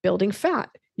building fat.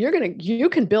 You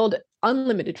can build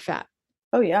unlimited fat.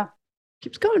 Oh, yeah.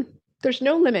 Keeps going. There's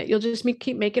no limit. You'll just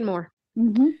keep making more.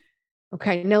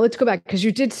 Okay. Now let's go back, because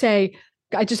you did say,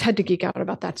 I just had to geek out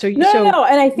about that. No.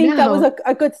 And I think that was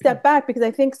a good step back, because I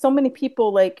think so many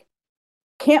people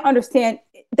can't understand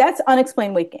that's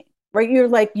unexplained weight gain,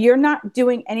 right? You're not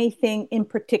doing anything in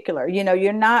particular.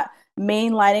 You're not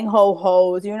mainlining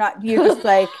ho-hos. You're just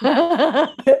like,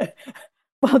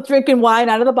 well, drinking wine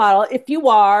out of the bottle. If you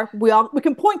are, we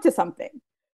can point to something.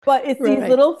 But it's these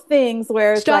little things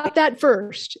where stop that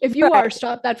first. If you are,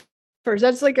 stop that first.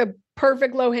 That's like a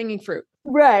perfect low-hanging fruit.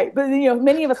 Right. But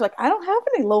many of us I don't have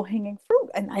any low-hanging fruit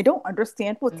and I don't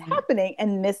understand what's happening.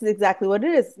 And this is exactly what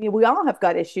it is. We all have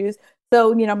gut issues.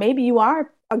 So, maybe you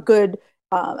are a good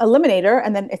eliminator,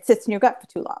 and then it sits in your gut for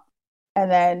too long. And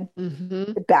then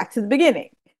back to the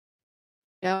beginning.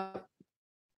 Yep.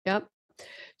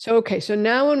 So, okay. So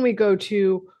now when we go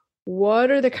to what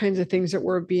are the kinds of things that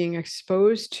we're being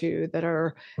exposed to that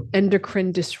are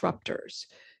endocrine disruptors?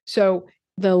 So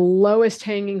the lowest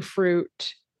hanging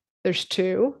fruit, there's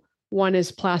 2. One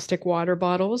is plastic water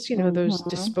bottles, those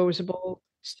disposable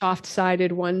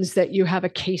soft-sided ones that you have a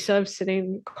case of sitting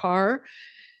in your car.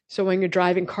 So when you're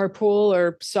driving carpool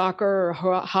or soccer or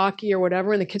hockey or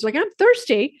whatever, and the kids are like, I'm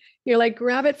thirsty, you're like,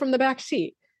 grab it from the back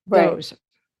seat. Right.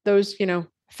 Those,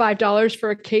 $5 for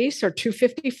a case or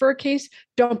 $2.50 for a case,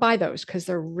 don't buy those because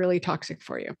they're really toxic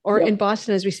for you. Or in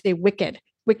Boston, as we say, wicked.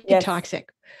 wicked Yes. toxic,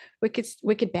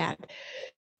 wicked bad.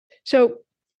 So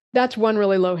that's one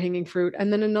really low hanging fruit.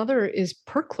 And then another is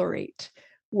perchlorate,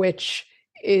 which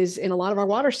is in a lot of our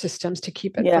water systems to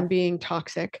keep it Yeah. from being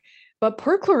toxic. But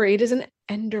perchlorate is an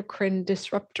endocrine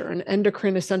disruptor. And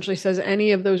endocrine essentially says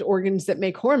any of those organs that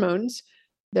make hormones,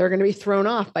 they're going to be thrown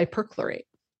off by perchlorate.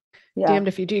 Yeah. Damned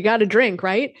if you do. You got to drink,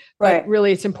 right? Right. But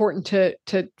really, it's important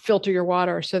to filter your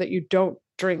water so that you don't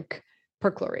drink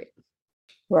perchlorate.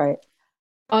 Right.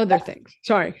 Other things.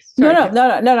 Sorry. No. Kim.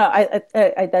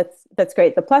 I that's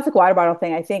great. The plastic water bottle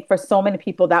thing, I think for so many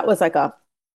people, that was like a,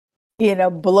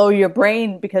 blow your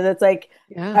brain, because it's like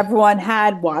everyone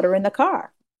had water in the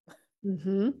car.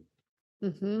 Mm-hmm.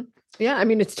 Mm-hmm. Yeah. I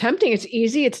mean, it's tempting. It's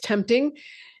easy. It's tempting.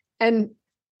 And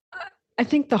I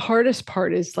think the hardest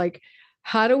part is like,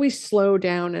 how do we slow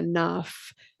down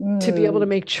enough to be able to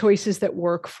make choices that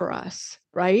work for us?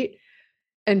 Right.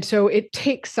 And so it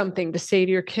takes something to say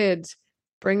to your kids,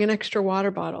 bring an extra water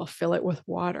bottle, fill it with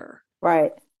water.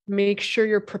 Right. Make sure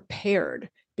you're prepared,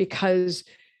 because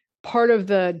part of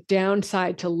the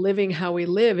downside to living how we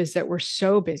live is that we're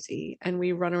so busy and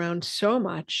we run around so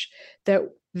much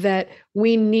that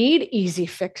we need easy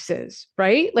fixes,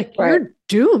 right? Like you're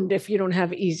doomed if you don't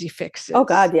have easy fixes. Oh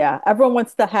God, yeah. Everyone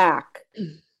wants the hack.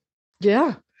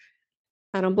 Yeah.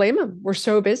 I don't blame them. We're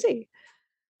so busy.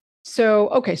 So,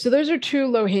 okay. So those are two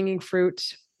low hanging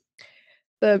fruits.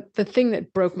 The thing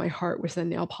that broke my heart was the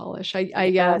nail polish. I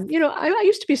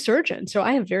used to be a surgeon, so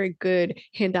I have very good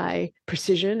hand-eye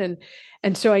precision.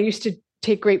 And so I used to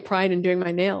take great pride in doing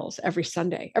my nails every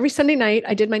Sunday. Every Sunday night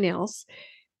I did my nails,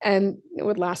 and it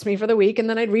would last me for the week. And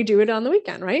then I'd redo it on the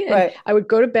weekend. Right. And I would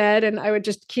go to bed and I would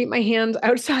just keep my hands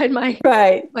outside my,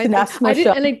 to not smush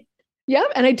up.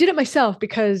 And I did it myself,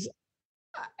 because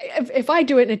if I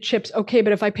do it and it chips, okay.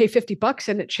 But if I pay $50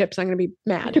 and it chips, I'm going to be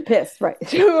mad. You're pissed. Right.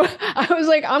 So I was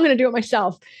like, I'm going to do it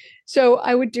myself. So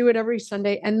I would do it every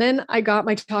Sunday. And then I got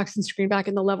my toxin screen back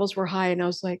and the levels were high. And I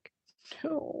was like,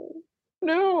 no,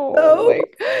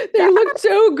 like, they look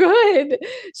so good.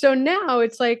 So now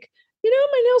it's like,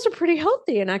 my nails are pretty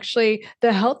healthy. And actually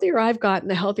the healthier I've gotten,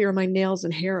 the healthier my nails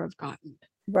and hair have gotten.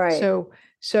 Right.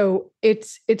 So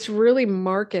it's really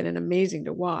marked and amazing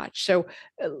to watch. So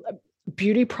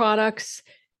beauty products,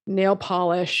 nail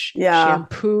polish,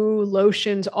 shampoo,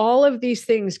 lotions, all of these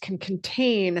things can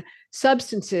contain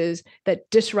substances that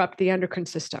disrupt the endocrine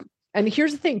system. And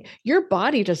here's the thing, your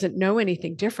body doesn't know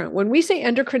anything different. When we say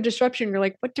endocrine disruption, you're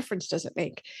like, what difference does it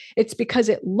make? It's because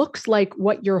it looks like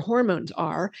what your hormones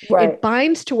are. Right. It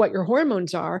binds to what your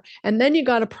hormones are. And then you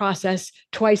got to process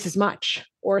twice as much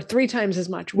or 3 times as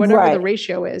much, whatever the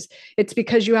ratio is. It's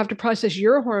because you have to process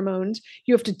your hormones.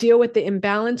 You have to deal with the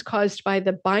imbalance caused by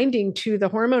the binding to the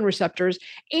hormone receptors,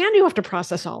 and you have to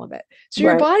process all of it. So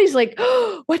your body's like,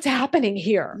 oh, what's happening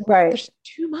here? Right. There's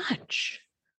too much.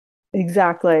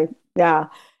 Exactly. Yeah.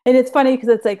 And it's funny because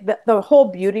it's like the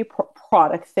whole beauty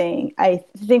product thing. I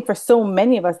think for so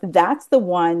many of us, that's the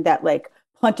one that like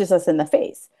punches us in the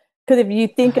face. Because if you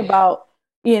think about,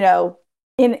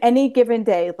 in any given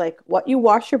day, like what you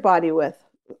wash your body with,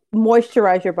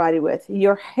 moisturize your body with,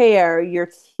 your hair, your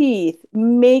teeth,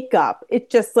 makeup, it's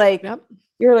just like,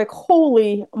 you're like,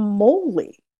 holy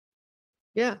moly.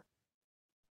 Yeah.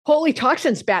 Holy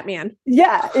toxins, Batman.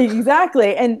 Yeah,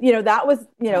 exactly. And, that was,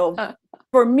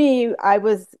 for me,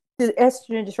 the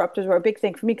estrogen disruptors were a big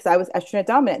thing for me because I was estrogen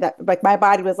dominant. That like my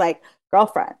body was like,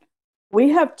 girlfriend, we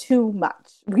have too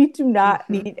much. We do not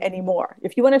need any more.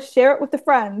 If you want to share it with the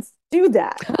friends, do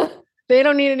that. They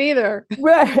don't need it either.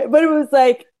 Right. But it was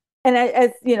like, and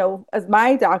as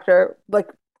my doctor, like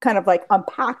kind of like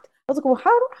unpacked, I was like, well,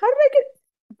 how did I get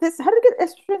this? How did I get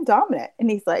estrogen dominant? And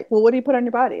he's like, well, what do you put on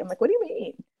your body? I'm like, what do you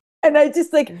mean? And I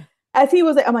just like, as he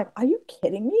was like, I'm like, are you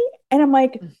kidding me? And I'm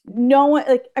like, no one,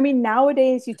 like, I mean,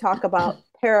 nowadays you talk about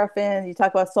paraffin, you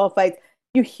talk about sulfites,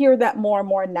 you hear that more and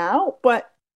more now, but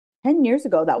 10 years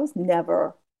ago, that was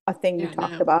never a thing you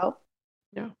talked about.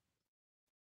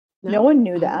 No one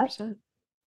knew 100%. That.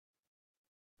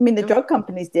 I mean, the drug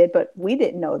companies did, but we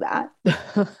didn't know that.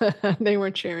 They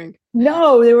weren't sharing.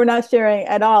 No, they were not sharing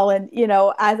at all. And,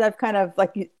 as I've kind of,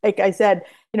 like I said,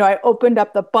 I opened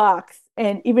up the box,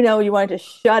 and even though you wanted to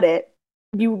shut it,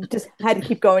 you just had to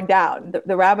keep going down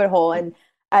the rabbit hole. And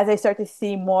as I start to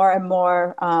see more and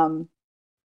more,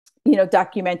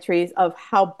 documentaries of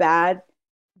how bad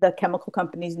the chemical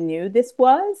companies knew this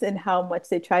was and how much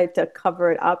they tried to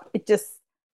cover it up, it just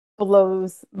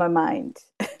blows my mind.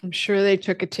 I'm sure they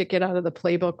took a ticket out of the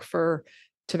playbook for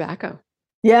tobacco.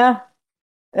 Yeah.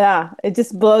 Yeah. It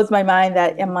just blows my mind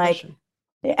that I'm like,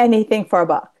 anything for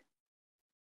 $1.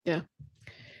 Yeah.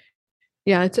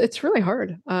 Yeah, it's really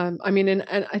hard. I mean, and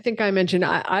I think I mentioned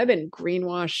I've been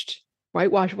greenwashed,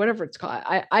 whitewashed, whatever it's called.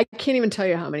 I can't even tell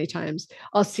you how many times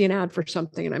I'll see an ad for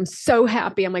something and I'm so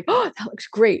happy. I'm like, oh, that looks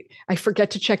great. I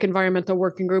forget to check environmental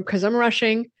working group because I'm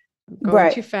rushing, I'm going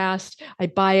Right. too fast. I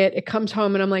buy it, it comes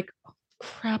home, and I'm like, oh,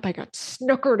 crap, I got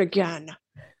snookered again.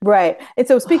 Right. And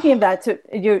so speaking of that, so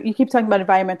you keep talking about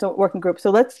environmental working groups. So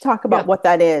let's talk Yeah. about what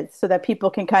that is so that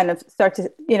people can kind of start to,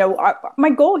 my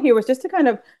goal here was just to kind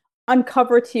of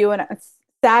uncover to you, and it's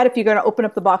sad if you're going to open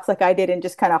up the box like I did and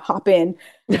just kind of hop in,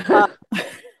 uh,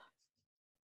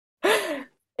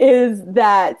 is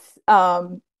that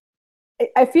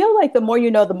I feel like the more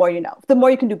you know, the more you know, the more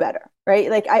you can do better, right?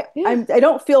 Like Yeah. I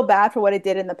don't feel bad for what I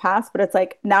did in the past, but it's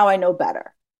like now I know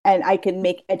better and I can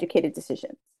make educated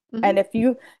decisions. Mhm. And if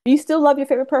you still love your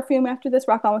favorite perfume after this,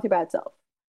 rock on with your bad self.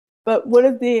 But what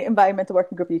is the environmental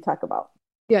working group you talk about?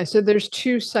 Yeah. So there's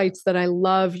two sites that I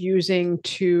love using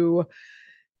to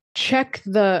check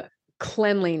the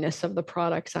cleanliness of the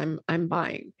products I'm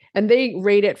buying, and they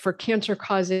rate it for cancer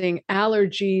causing,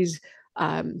 allergies,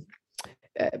 um,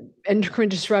 uh, endocrine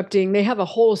disrupting. They have a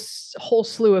whole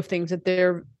slew of things that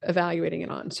they're evaluating it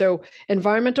on. So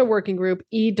environmental working group,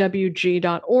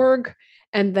 ewg.org,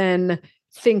 and then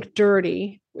Think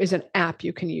Dirty is an app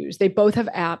you can use. They both have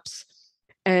apps,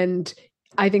 and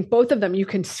I think both of them you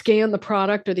can scan the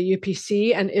product or the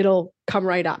UPC and it'll come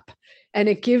right up, and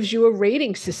it gives you a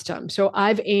rating system. So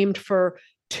I've aimed for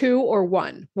 2 or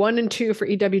 1. 1 and 2 for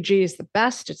EWG is the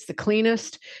best, it's the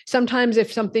cleanest. Sometimes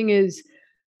if something is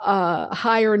a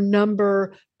higher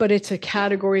number, but it's a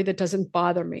category that doesn't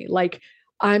bother me, like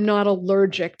I'm not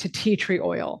allergic to tea tree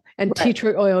oil, and tea Right,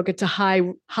 tree oil gets a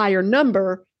higher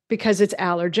number because it's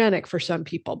allergenic for some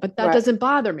people, but that right, doesn't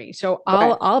bother me, so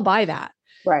right, I'll buy that.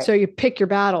 right. So you pick your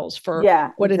battles for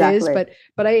Yeah, what it is, exactly.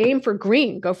 but I aim for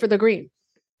green. Go for the green.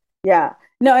 Yeah.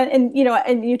 No, and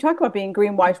and you talk about being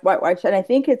greenwash, whitewash, and I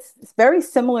think it's very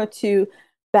similar to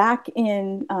back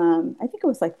in I think it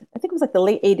was like the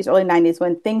late 80s, early 90s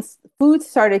when foods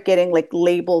started getting like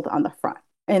labeled on the front.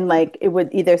 And like it would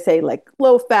either say like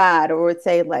low fat or it would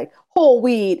say like whole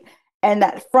wheat. And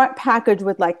that front package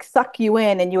would like suck you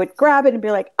in and you would grab it and be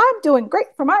like, I'm doing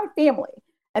great for my family.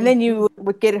 And then Mhm. you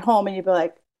would get it home and you'd be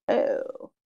like,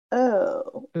 oh,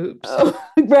 oh, Oops. oh,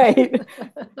 right.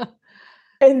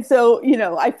 And so,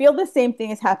 I feel the same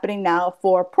thing is happening now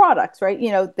for products, right?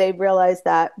 They realize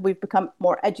that we've become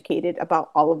more educated about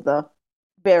all of the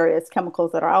various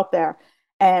chemicals that are out there.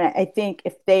 And I think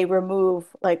if they remove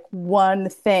like one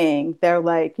thing, they're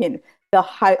like, they'll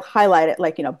highlight it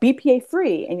like, BPA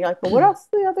free. And you're like, well, what else is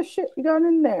the other shit you got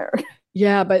in there?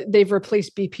 Yeah, but they've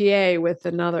replaced BPA with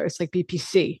another. It's like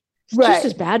BPC. It's just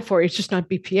as Right. bad for you. It's just not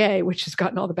BPA, which has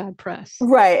gotten all the bad press.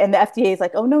 Right. And the FDA is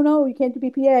like, oh, no, no, you can't do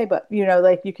BPA. But,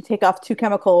 like you could take off two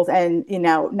chemicals and,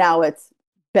 now it's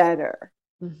better.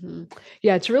 Hmm.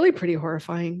 Yeah, it's really pretty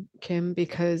horrifying, Kim,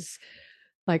 because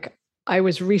like I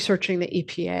was researching the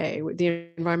EPA, the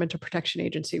Environmental Protection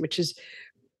Agency, which is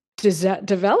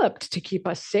developed to keep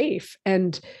us safe.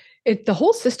 And the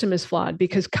whole system is flawed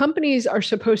because companies are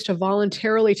supposed to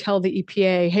voluntarily tell the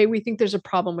EPA, hey, we think there's a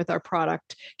problem with our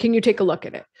product. Can you take a look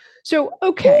at it? So,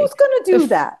 okay, Who's going to do the,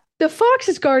 that? the fox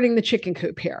is guarding the chicken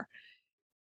coop here.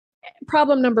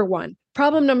 Problem number one.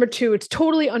 Problem number two, it's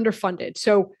totally underfunded.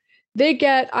 So they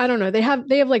get, I don't know, they have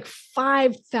like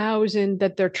 5,000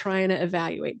 that they're trying to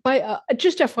evaluate. By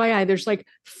just FYI, there's like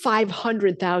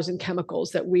 500,000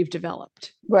 chemicals that we've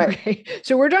developed. Right. Okay.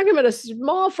 So we're talking about a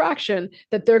small fraction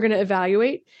that they're going to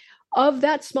evaluate. Of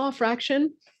that small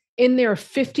fraction, in their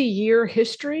 50-year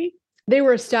history, they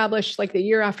were established like the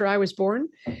year after I was born.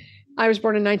 I was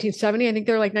born in 1970. I think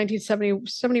they're like 1970,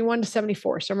 71 to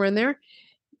 74, somewhere in there.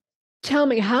 Tell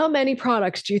me, how many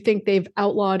products do you think they've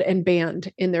outlawed and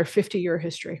banned in their 50-year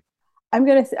history? I'm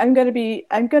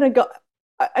gonna go.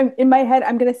 I'm in my head.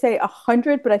 I'm gonna say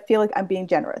 100, but I feel like I'm being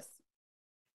generous.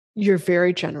 You're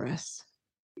very generous.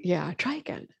 Yeah, try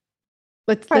again.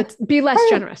 Probably, Let's be less probably,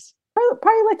 generous.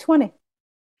 probably like 20.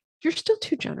 You're still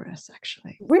too generous,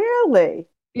 actually. Really?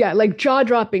 Yeah, like jaw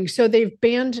dropping. So they've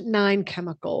banned 9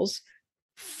 chemicals,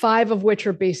 5 of which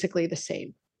are basically the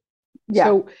same.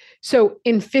 Yeah. So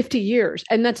in 50 years,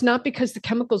 and that's not because the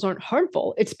chemicals aren't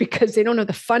harmful, it's because they don't have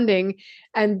the funding,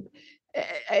 and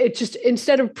it just,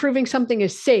 instead of proving something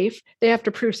is safe, they have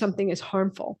to prove something is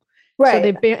harmful. So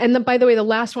they Right. banned, and then by the way, the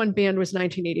last one banned was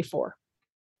 1984.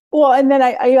 Well, and then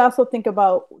I also think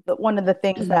about one of the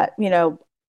things that,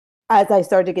 as I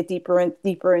started to get deeper and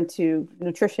deeper into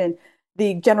nutrition,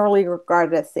 the generally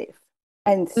regarded as safe.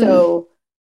 And Mm. so,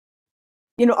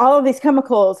 all of these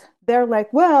chemicals, they're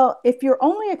like, well, if you're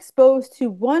only exposed to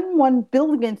one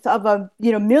billionth of a,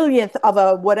 millionth of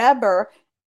a whatever,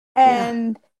 Yeah.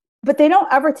 and but they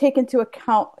don't ever take into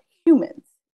account humans,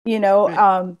 you know.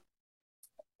 Right.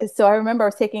 So I remember I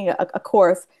was taking a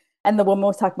course, and the woman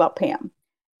was talking about Pam,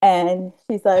 and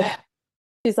she's like,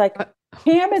 Uh,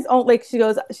 Pam is only like, she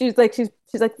goes, this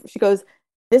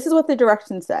is what the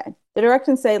directions say. The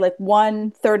directions say like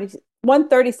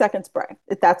 130-second spray,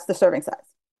 if that's the serving size.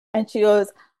 And she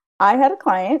goes, I had a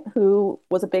client who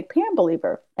was a big Pam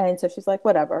believer. And so she's like,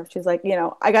 whatever. She's like,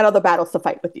 I got other battles to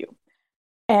fight with you.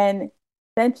 And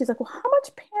then she's like, well, how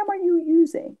much Pam are you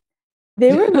using?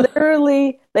 They were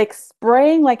literally like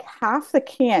spraying like half the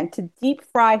can to deep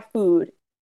fry food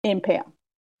in Pam.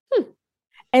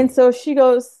 And so she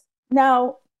goes,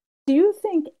 now, do you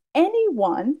think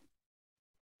anyone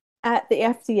at the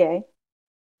FDA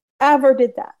ever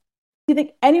did that? Do you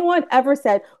think anyone ever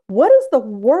said, what is the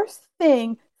worst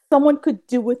thing someone could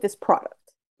do with this product?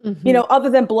 Other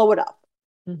than blow it up.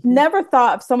 Never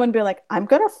thought of someone being like, I'm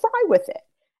going to fry with it.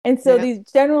 And so these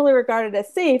generally regarded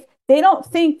as safe, they don't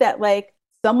think that like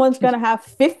someone's going to have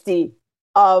 50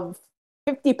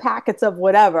 packets of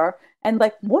whatever. And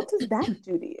like, what does that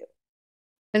do to you?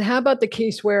 And how about the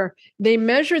case where they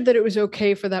measured that it was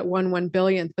okay for that 1/1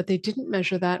 billionth, but they didn't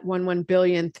measure that 1/1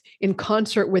 billionth in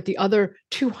concert with the other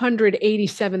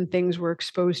 287 things we're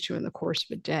exposed to in the course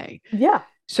of a day. Yeah.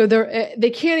 So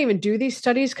they can't even do these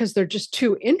studies because they're just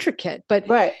too intricate. But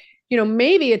right.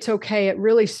 Maybe it's okay at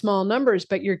really small numbers,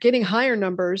 but you're getting higher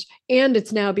numbers, and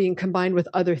it's now being combined with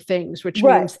other things, which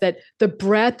means that the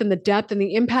breadth and the depth and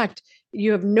the impact,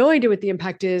 you have no idea what the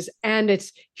impact is, and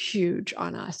it's huge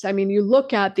on us. I mean, you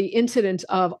look at the incidence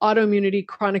of autoimmunity,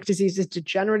 chronic diseases,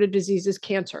 degenerative diseases,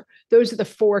 cancer. Those are the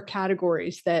 4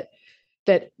 categories that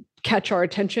catch our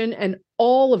attention, and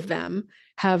all of them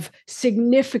have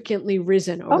significantly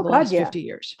risen over the last 50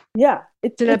 years. Yeah.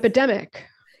 It's an epidemic.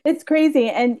 It's crazy.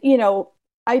 And, the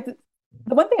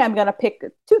one thing I'm going to pick,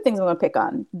 2 things I'm going to pick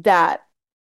on that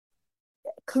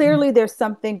clearly there's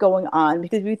something going on,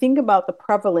 because if you think about the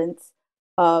prevalence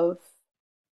of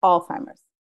Alzheimer's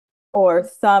or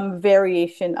some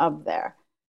variation of there,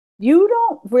 you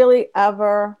don't really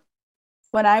ever,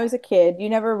 when I was a kid, you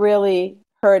never really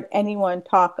heard anyone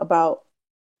talk about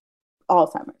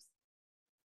Alzheimer's.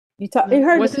 You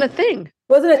heard, wasn't a thing.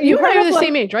 Wasn't it? You and I are the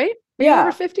same age, right? Are you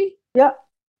over 50? Yeah.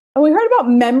 And we heard about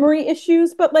memory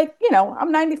issues, but like, I'm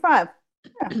 95.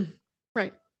 Yeah.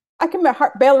 Right. I can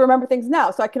barely remember things now,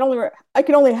 so I can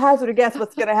only hazard a guess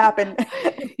what's going to happen.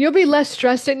 You'll be less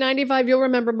stressed at 95. You'll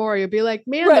remember more. You'll be like,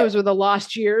 man, those were the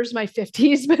lost years, my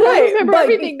 50s, but I remember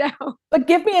everything now. But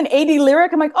give me an 80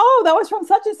 lyric. I'm like, oh, that was from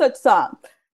such and such song.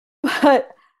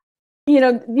 But, you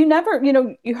never,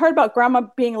 you heard about grandma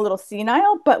being a little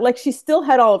senile, but like she still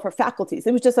had all of her faculties.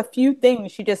 It was just a few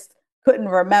things she just couldn't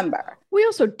remember. We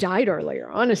also died earlier,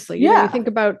 honestly. You think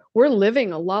about, we're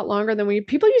living a lot longer than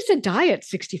people used to die at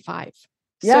 65.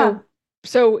 Yeah.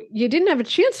 So you didn't have a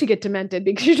chance to get demented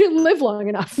because you didn't live long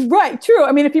enough. Right. True.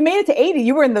 I mean, if you made it to 80,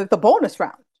 you were in the bonus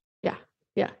round. Yeah.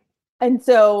 Yeah. And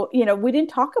so, we didn't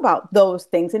talk about those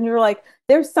things. And you're like,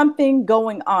 there's something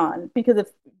going on because of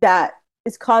that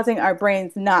is causing our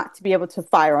brains not to be able to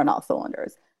fire on all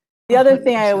cylinders. The other 100%.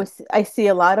 Thing I see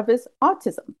a lot of is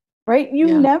autism. Right?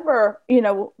 You never,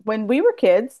 when we were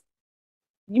kids,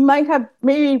 you might have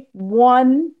maybe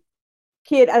one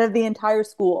kid out of the entire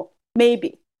school,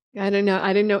 maybe. I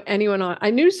didn't know anyone I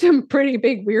knew some pretty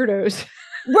big weirdos.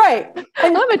 Right.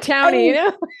 And I'm a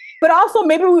townie, But also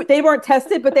maybe they weren't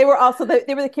tested, but they were also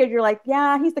they were the kid you're like,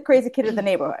 yeah, he's the crazy kid in the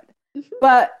neighborhood.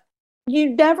 But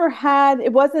you never had,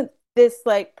 it wasn't this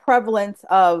like prevalence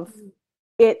of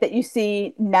it that you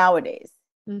see nowadays.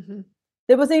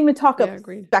 There wasn't even talk of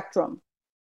spectrum.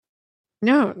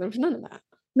 No, there was none of that.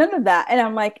 None of that. And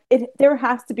I'm like, there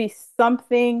has to be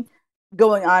something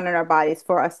going on in our bodies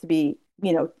for us to be,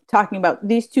 talking about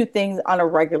these 2 things on a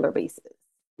regular basis.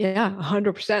 Yeah,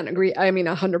 100% agree. I mean,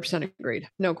 100% agreed.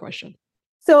 No question.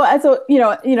 So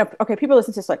okay, people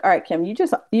listen to this like, all right, Kim, you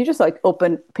just like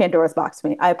open Pandora's box to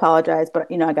me. I apologize, but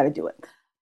I got to do it.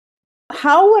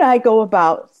 How would I go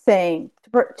about saying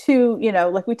to,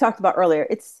 like we talked about earlier,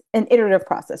 it's an iterative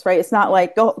process, right? It's not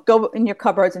like go in your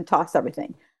cupboards and toss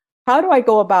everything. How do I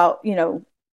go about,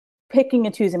 picking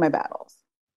and choosing my battles?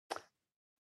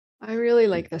 I really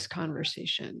like this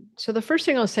conversation. So the first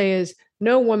thing I'll say is,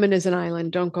 no woman is an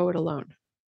island. Don't go it alone.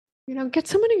 Get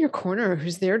someone in your corner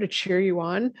who's there to cheer you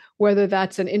on, whether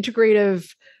that's an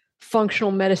integrative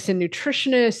functional medicine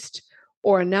nutritionist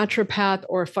or a naturopath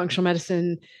or a functional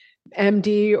medicine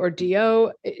MD or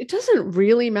DO. It doesn't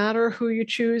really matter who you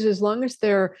choose as long as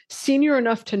they're senior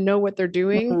enough to know what they're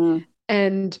doing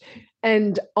Mhm.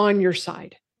 and on your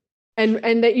side.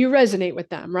 And that you resonate with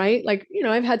them, right? Like,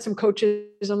 I've had some coaches,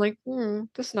 I'm like,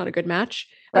 this is not a good match.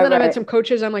 And then I've had some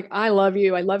coaches, I'm like, I love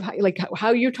you. I love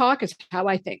how you talk is how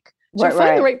I think. So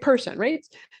find the right person, right?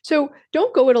 So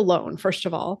don't go it alone, first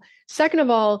of all. Second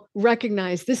of all,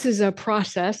 recognize this is a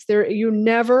process. You're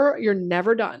never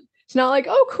done. It's not like,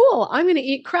 oh, cool, I'm going to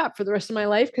eat crap for the rest of my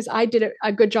life because I did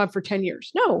a good job for 10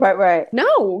 years. No,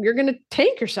 no, you're going to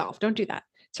tank yourself. Don't do that.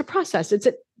 It's a process. It's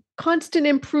a constant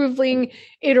improving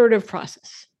iterative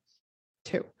process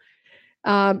too.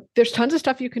 There's tons of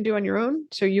stuff you can do on your own.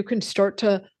 So you can start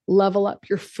to level up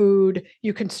your food.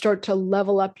 You can start to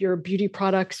level up your beauty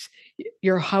products,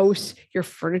 your house, your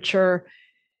furniture,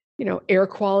 air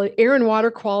quality, air and water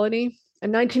quality. A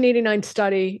 1989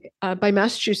 study by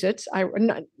Massachusetts, I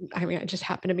just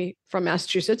happen to be from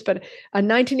Massachusetts, but a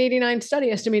 1989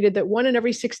 study estimated that 1 in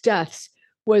every 6 deaths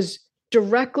was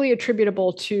directly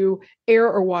attributable to air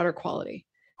or water quality.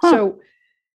 So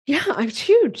yeah, it's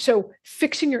huge. So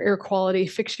fixing your air quality,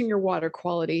 fixing your water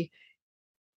quality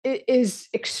is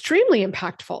extremely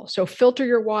impactful. So filter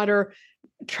your water,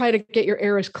 try to get your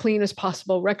air as clean as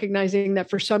possible, recognizing that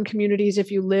for some communities,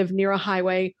 if you live near a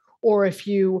highway or if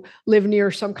you live near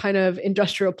some kind of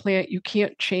industrial plant, you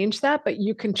can't change that, but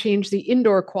you can change the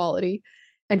indoor quality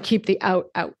and keep the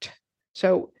out.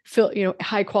 So,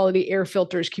 high quality air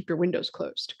filters, keep your windows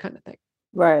closed, kind of thing.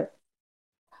 Right.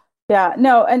 Yeah.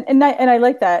 No. And I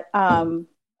like that.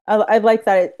 I like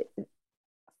that.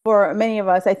 For many of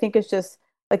us, I think it's just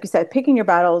like you said, picking your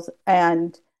battles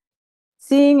and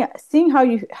seeing how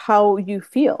you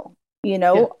feel.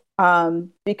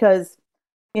 Because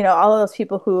all of those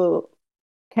people who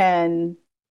can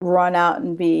run out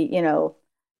and be,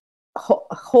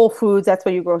 Whole Foods, that's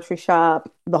where you grocery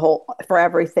shop, for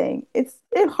everything. It's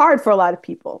hard for a lot of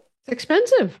people. It's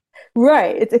expensive.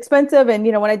 Right. It's expensive. And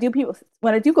when I do go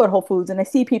to Whole Foods and I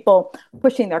see people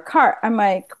pushing their cart, I'm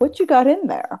like, what you got in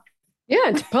there? Yeah,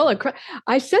 it's full of crap.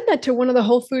 I said that to one of the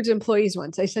Whole Foods employees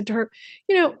once. I said to her,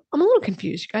 I'm a little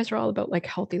confused. You guys are all about like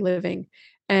healthy living.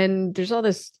 And there's all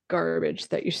this garbage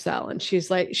that you sell. And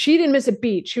she's like, she didn't miss a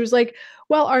beat. She was like,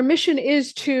 well, our mission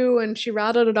is to, and she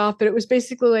rattled it off, but it was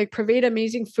basically like provide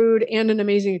amazing food and an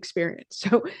amazing experience.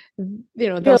 So,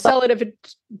 they'll sell it if it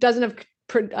doesn't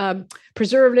have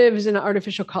preservatives and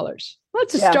artificial colors. Well,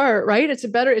 it's a start, right? It's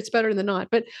better than not.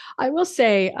 But I will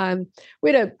say,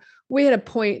 we had a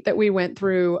point that we went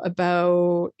through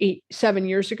about 7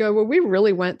 years ago where we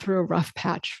really went through a rough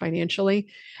patch financially.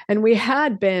 And we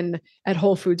had been at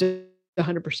Whole Foods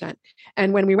 100%.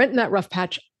 And when we went in that rough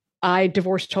patch, I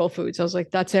divorced Whole Foods. I was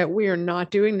like, that's it. We are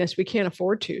not doing this. We can't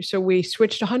afford to. So we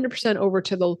switched 100% over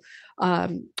to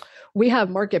we have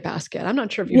Market Basket. I'm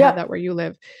not sure if you have that where you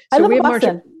live. So we have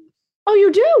Market. Oh,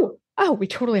 you do? Oh, we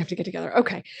totally have to get together.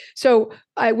 Okay. So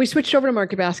we switched over to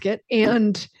Market Basket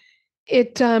and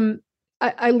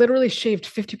I literally shaved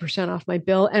 50% off my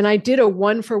bill and I did a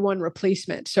 1-for-1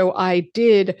 replacement. So I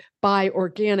did buy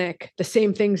organic, the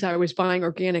same things I was buying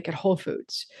organic at Whole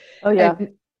Foods. Oh yeah.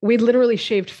 And we literally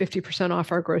shaved 50%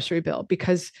 off our grocery bill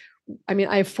because I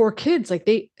have 4 kids,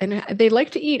 they like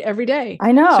to eat every day.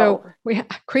 I know. So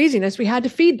craziness, we had to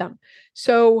feed them.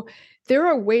 So there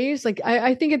are ways,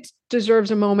 I think it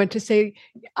deserves a moment to say,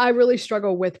 I really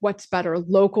struggle with what's better,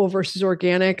 local versus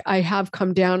organic. I have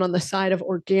come down on the side of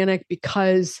organic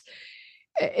because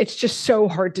it's just so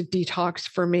hard to detox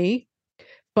for me.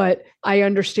 But I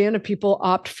understand if people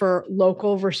opt for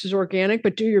local versus organic,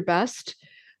 but do your best.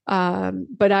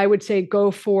 But I would say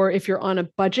go for, if you're on a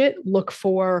budget, look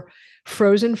for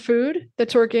frozen food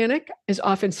that's organic, is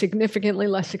often significantly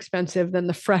less expensive than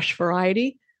the fresh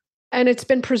variety. And it's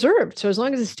been preserved. So as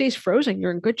long as it stays frozen,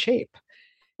 you're in good shape.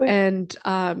 And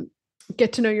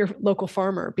get to know your local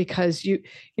farmer because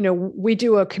we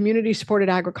do a community supported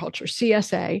agriculture,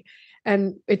 CSA,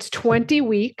 and it's 20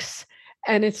 weeks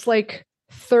and it's like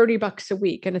 $30 a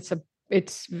week. And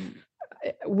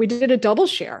we did a double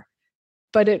share,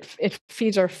 but it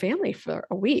feeds our family for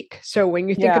a week. So when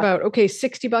you think about, okay,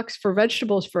 $60 for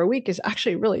vegetables for a week is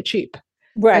actually really cheap.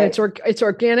 Right. And it's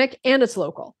organic and it's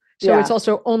local. So it's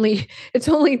also only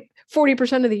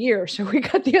 40% of the year. So we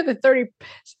got the other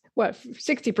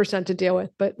 60% to deal with,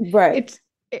 but it's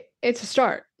a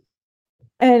start.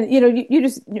 And,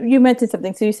 you mentioned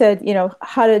something. So you said,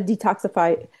 how to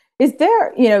detoxify. Is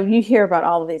there, you hear about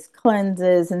all of these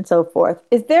cleanses and so forth.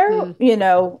 Is there, and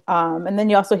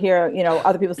then you also hear,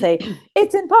 other people say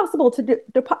it's impossible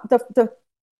to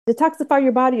detoxify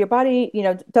your body,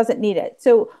 doesn't need it.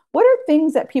 So what are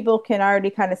things that people can already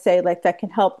kind of say like that can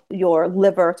help your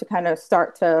liver to kind of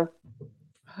start to?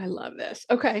 I love this.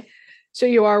 Okay. So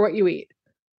you are what you eat.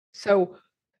 So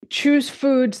choose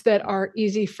foods that are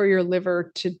easy for your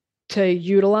liver to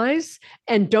utilize,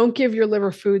 and don't give your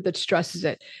liver food that stresses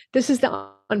it. This is the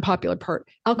unpopular part.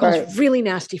 Alcohol is really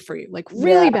nasty for you, like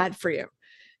really bad for you.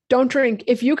 Don't drink.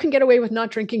 If you can get away with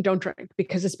not drinking, don't drink,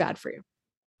 because it's bad for you.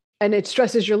 And it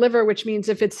stresses your liver, which means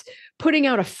if it's putting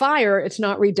out a fire, it's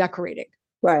not redecorating.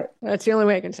 Right. That's the only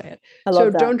way I can say it. So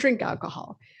don't drink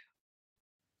alcohol.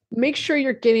 Make sure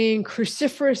you're getting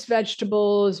cruciferous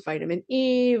vegetables, vitamin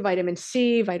E, vitamin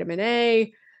C, vitamin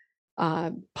A,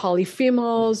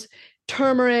 polyphenols,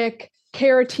 turmeric,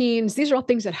 carotenes. These are all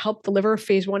things that help the liver.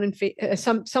 Phase 1 and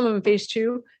some of them phase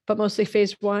 2, but mostly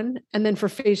phase 1. And then for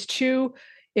phase 2,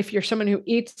 if you're someone who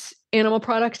eats animal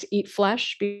products, eat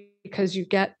flesh, because you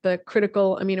get the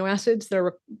critical amino acids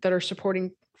that are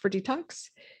supporting for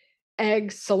detox.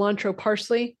 Eggs, cilantro,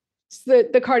 parsley.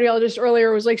 The cardiologist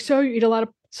earlier was like, so you eat a lot of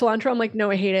cilantro? I'm like,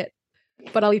 no, I hate it,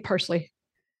 but I'll eat parsley.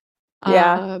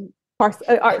 Yeah.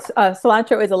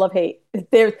 Cilantro is a love-hate.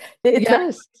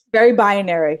 It's very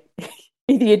binary.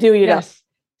 Either you do, you don't.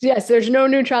 Yes, there's no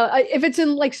neutrality. If it's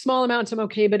in like small amounts, I'm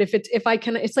okay. But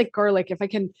it's like garlic. If I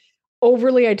can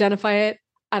overly identify it,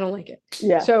 I don't like it.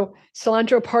 Yeah. So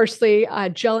cilantro, parsley,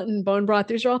 gelatin, bone broth,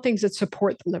 these are all things that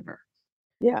support the liver.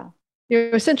 Yeah.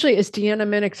 Essentially, as Deanna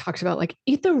Minnick talks about, like,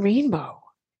 eat the rainbow.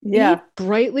 Yeah. Eat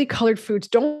brightly colored foods.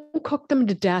 Don't cook them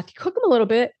to death. You cook them a little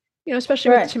bit,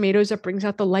 especially with tomatoes, that brings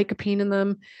out the lycopene in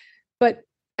them. But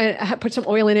put some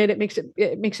oil in it. It makes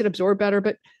it absorb better.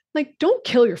 But like, don't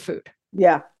kill your food.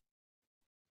 Yeah.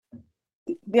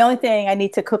 The only thing I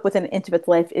need to cook within an inch of its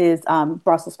life is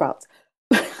Brussels sprouts.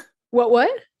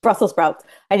 What? Brussels sprouts.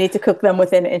 I need to cook them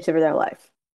within an inch of their life.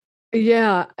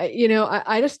 Yeah.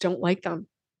 I just don't like them.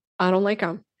 I don't like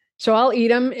them. So I'll eat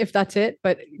them if that's it.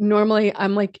 But normally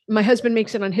I'm like, my husband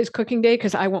makes it on his cooking day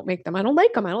because I won't make them. I don't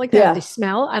like them. I don't like how they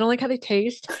smell. I don't like how they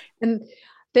taste. And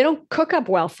they don't cook up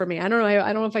well for me. I don't know.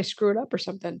 I don't know if I screw it up or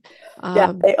something.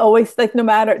 They always, like, no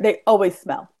matter, they always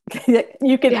smell. I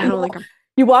don't like them.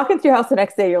 You walk into your house the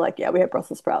next day, you're like, yeah, we have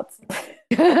Brussels sprouts.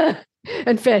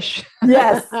 And fish.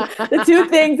 Yes. The two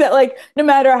things that, like, no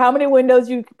matter how many windows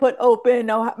you put open,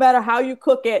 no matter how you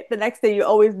cook it, the next day you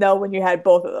always know when you had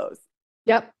both of those.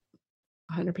 Yep.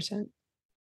 100%.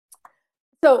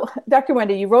 So, Dr.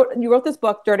 Wendy, you wrote this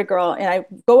book, Dirty Girl, and I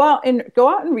go out and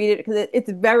read it because it's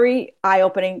very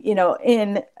eye-opening.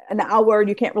 In an hour,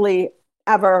 you can't really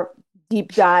ever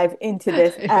deep dive into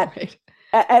this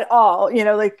at all.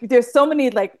 Like, there's so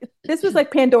many, like, this was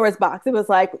like Pandora's box. It was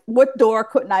like, what door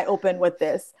couldn't I open with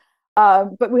this?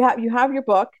 But you have your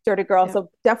book, Dirty Girl. Yeah. So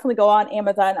definitely go on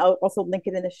Amazon. I'll also link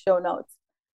it in the show notes.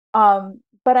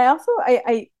 But I also,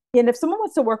 and if someone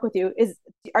wants to work with you,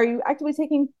 are you actively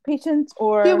taking patients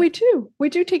or? Yeah, we do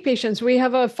take patients. We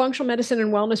have a functional medicine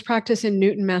and wellness practice in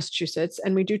Newton, Massachusetts,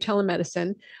 and we do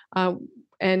telemedicine.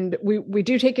 And we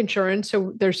do take insurance.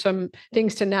 So there's some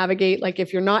things to navigate. Like,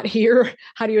 if you're not here,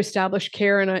 how do you establish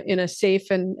care in a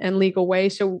safe and legal way?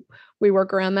 So we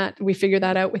work around that. We figure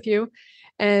that out with you.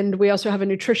 And we also have a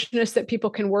nutritionist that people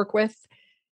can work with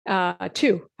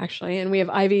too, actually. And we have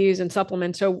IVs and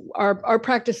supplements. So our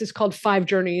practice is called 5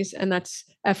 Journeys, and that's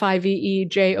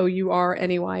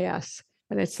FIVEJOURNEYS.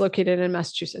 And it's located in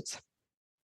Massachusetts.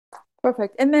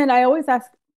 Perfect. And then I always ask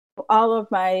all of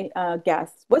my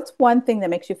guests, what's one thing that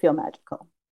makes you feel magical?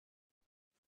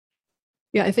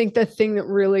 Yeah, I think the thing that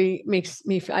really makes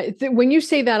me feel, when you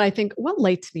say that, I think, what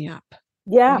lights me up?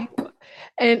 Yeah. Right?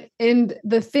 And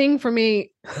the thing for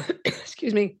me,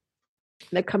 excuse me,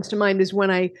 that comes to mind is when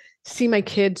I see my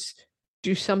kids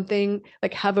do something,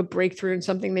 like have a breakthrough in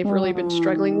something they've really been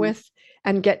struggling with,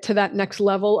 and get to that next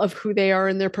level of who they are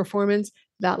in their performance.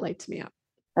 That lights me up.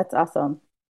 That's awesome.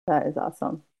 That is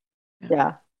awesome.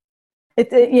 Yeah. I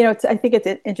think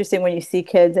it's interesting when you see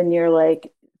kids and you're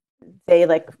like,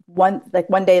 one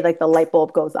day, like, the light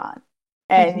bulb goes on,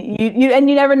 and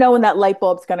you never know when that light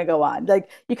bulb's going to go on. Like,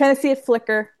 you kind of see it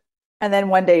flicker, and then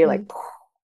one day you're like,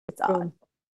 it's on.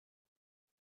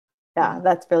 Yeah,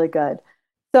 that's really good.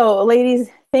 So, ladies,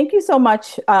 thank you so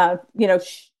much.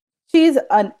 She's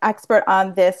an expert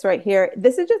on this right here.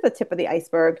 This is just the tip of the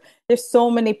iceberg. There's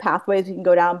so many pathways you can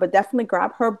go down, but definitely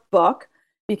grab her book,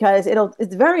 because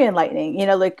it's very enlightening.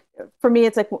 Like, for me,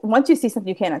 it's like, once you see something,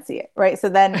 you cannot see it, right? So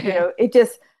then, it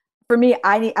just, for me,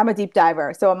 I'm a deep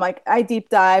diver. So I'm like, I deep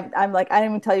dive. I'm like, I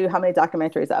didn't even tell you how many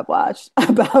documentaries I've watched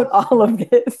about all of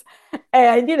this.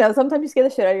 And, sometimes you scare the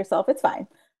shit out of yourself. It's fine.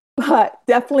 But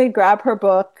definitely grab her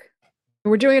book,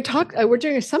 We're doing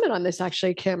a summit on this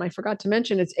actually, Kim. I forgot to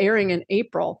mention it's airing in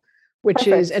April, which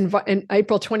is in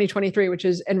April 2023, which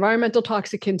is environmental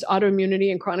toxicants,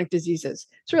 autoimmunity, and chronic diseases.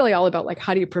 It's really all about like,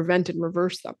 how do you prevent and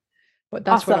reverse them? But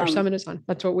that's what our summit is on.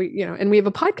 That's what we, and we have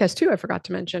a podcast too. I forgot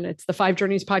to mention it's the 5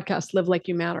 Journeys podcast, Live Like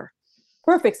You Matter.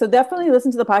 Perfect. So definitely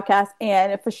listen to the podcast,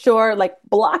 and for sure, like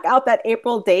block out that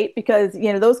April date, because,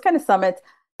 those kind of summits,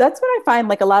 that's when I find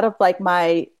like a lot of like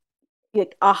my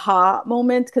aha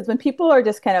moments. Because when people are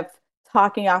just kind of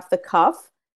talking off the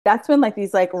cuff, that's when like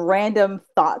these like random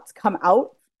thoughts come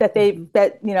out that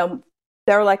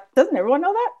they're like, doesn't everyone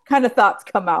know that kind of thoughts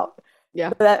come out?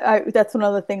 Yeah. So that's one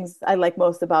of the things I like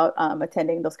most about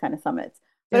attending those kind of summits.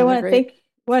 But I want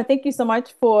to thank you so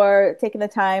much for taking the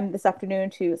time this afternoon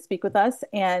to speak with us,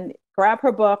 and grab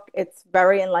her book. It's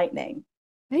very enlightening.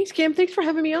 Thanks, Kim. Thanks for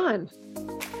having me on.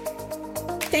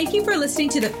 Thank you for listening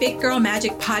to the Fit Girl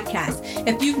Magic podcast.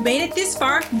 If you've made it this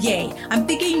far, yay. I'm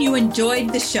thinking you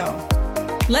enjoyed the show.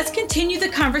 Let's continue the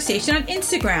conversation on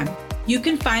Instagram. You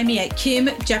can find me at Kim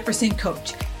Jefferson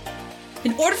Coach.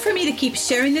 In order for me to keep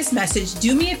sharing this message,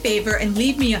 do me a favor and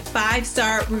leave me a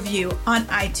 5-star review on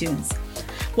iTunes.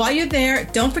 While you're there,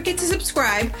 don't forget to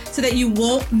subscribe so that you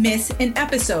won't miss an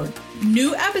episode.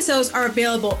 New episodes are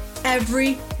available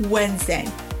every Wednesday.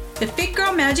 The Fit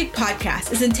Girl Magic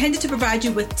podcast is intended to provide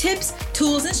you with tips,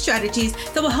 tools, and strategies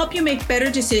that will help you make better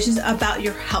decisions about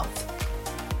your health.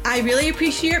 I really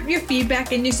appreciate your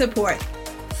feedback and your support.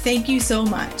 Thank you so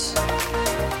much.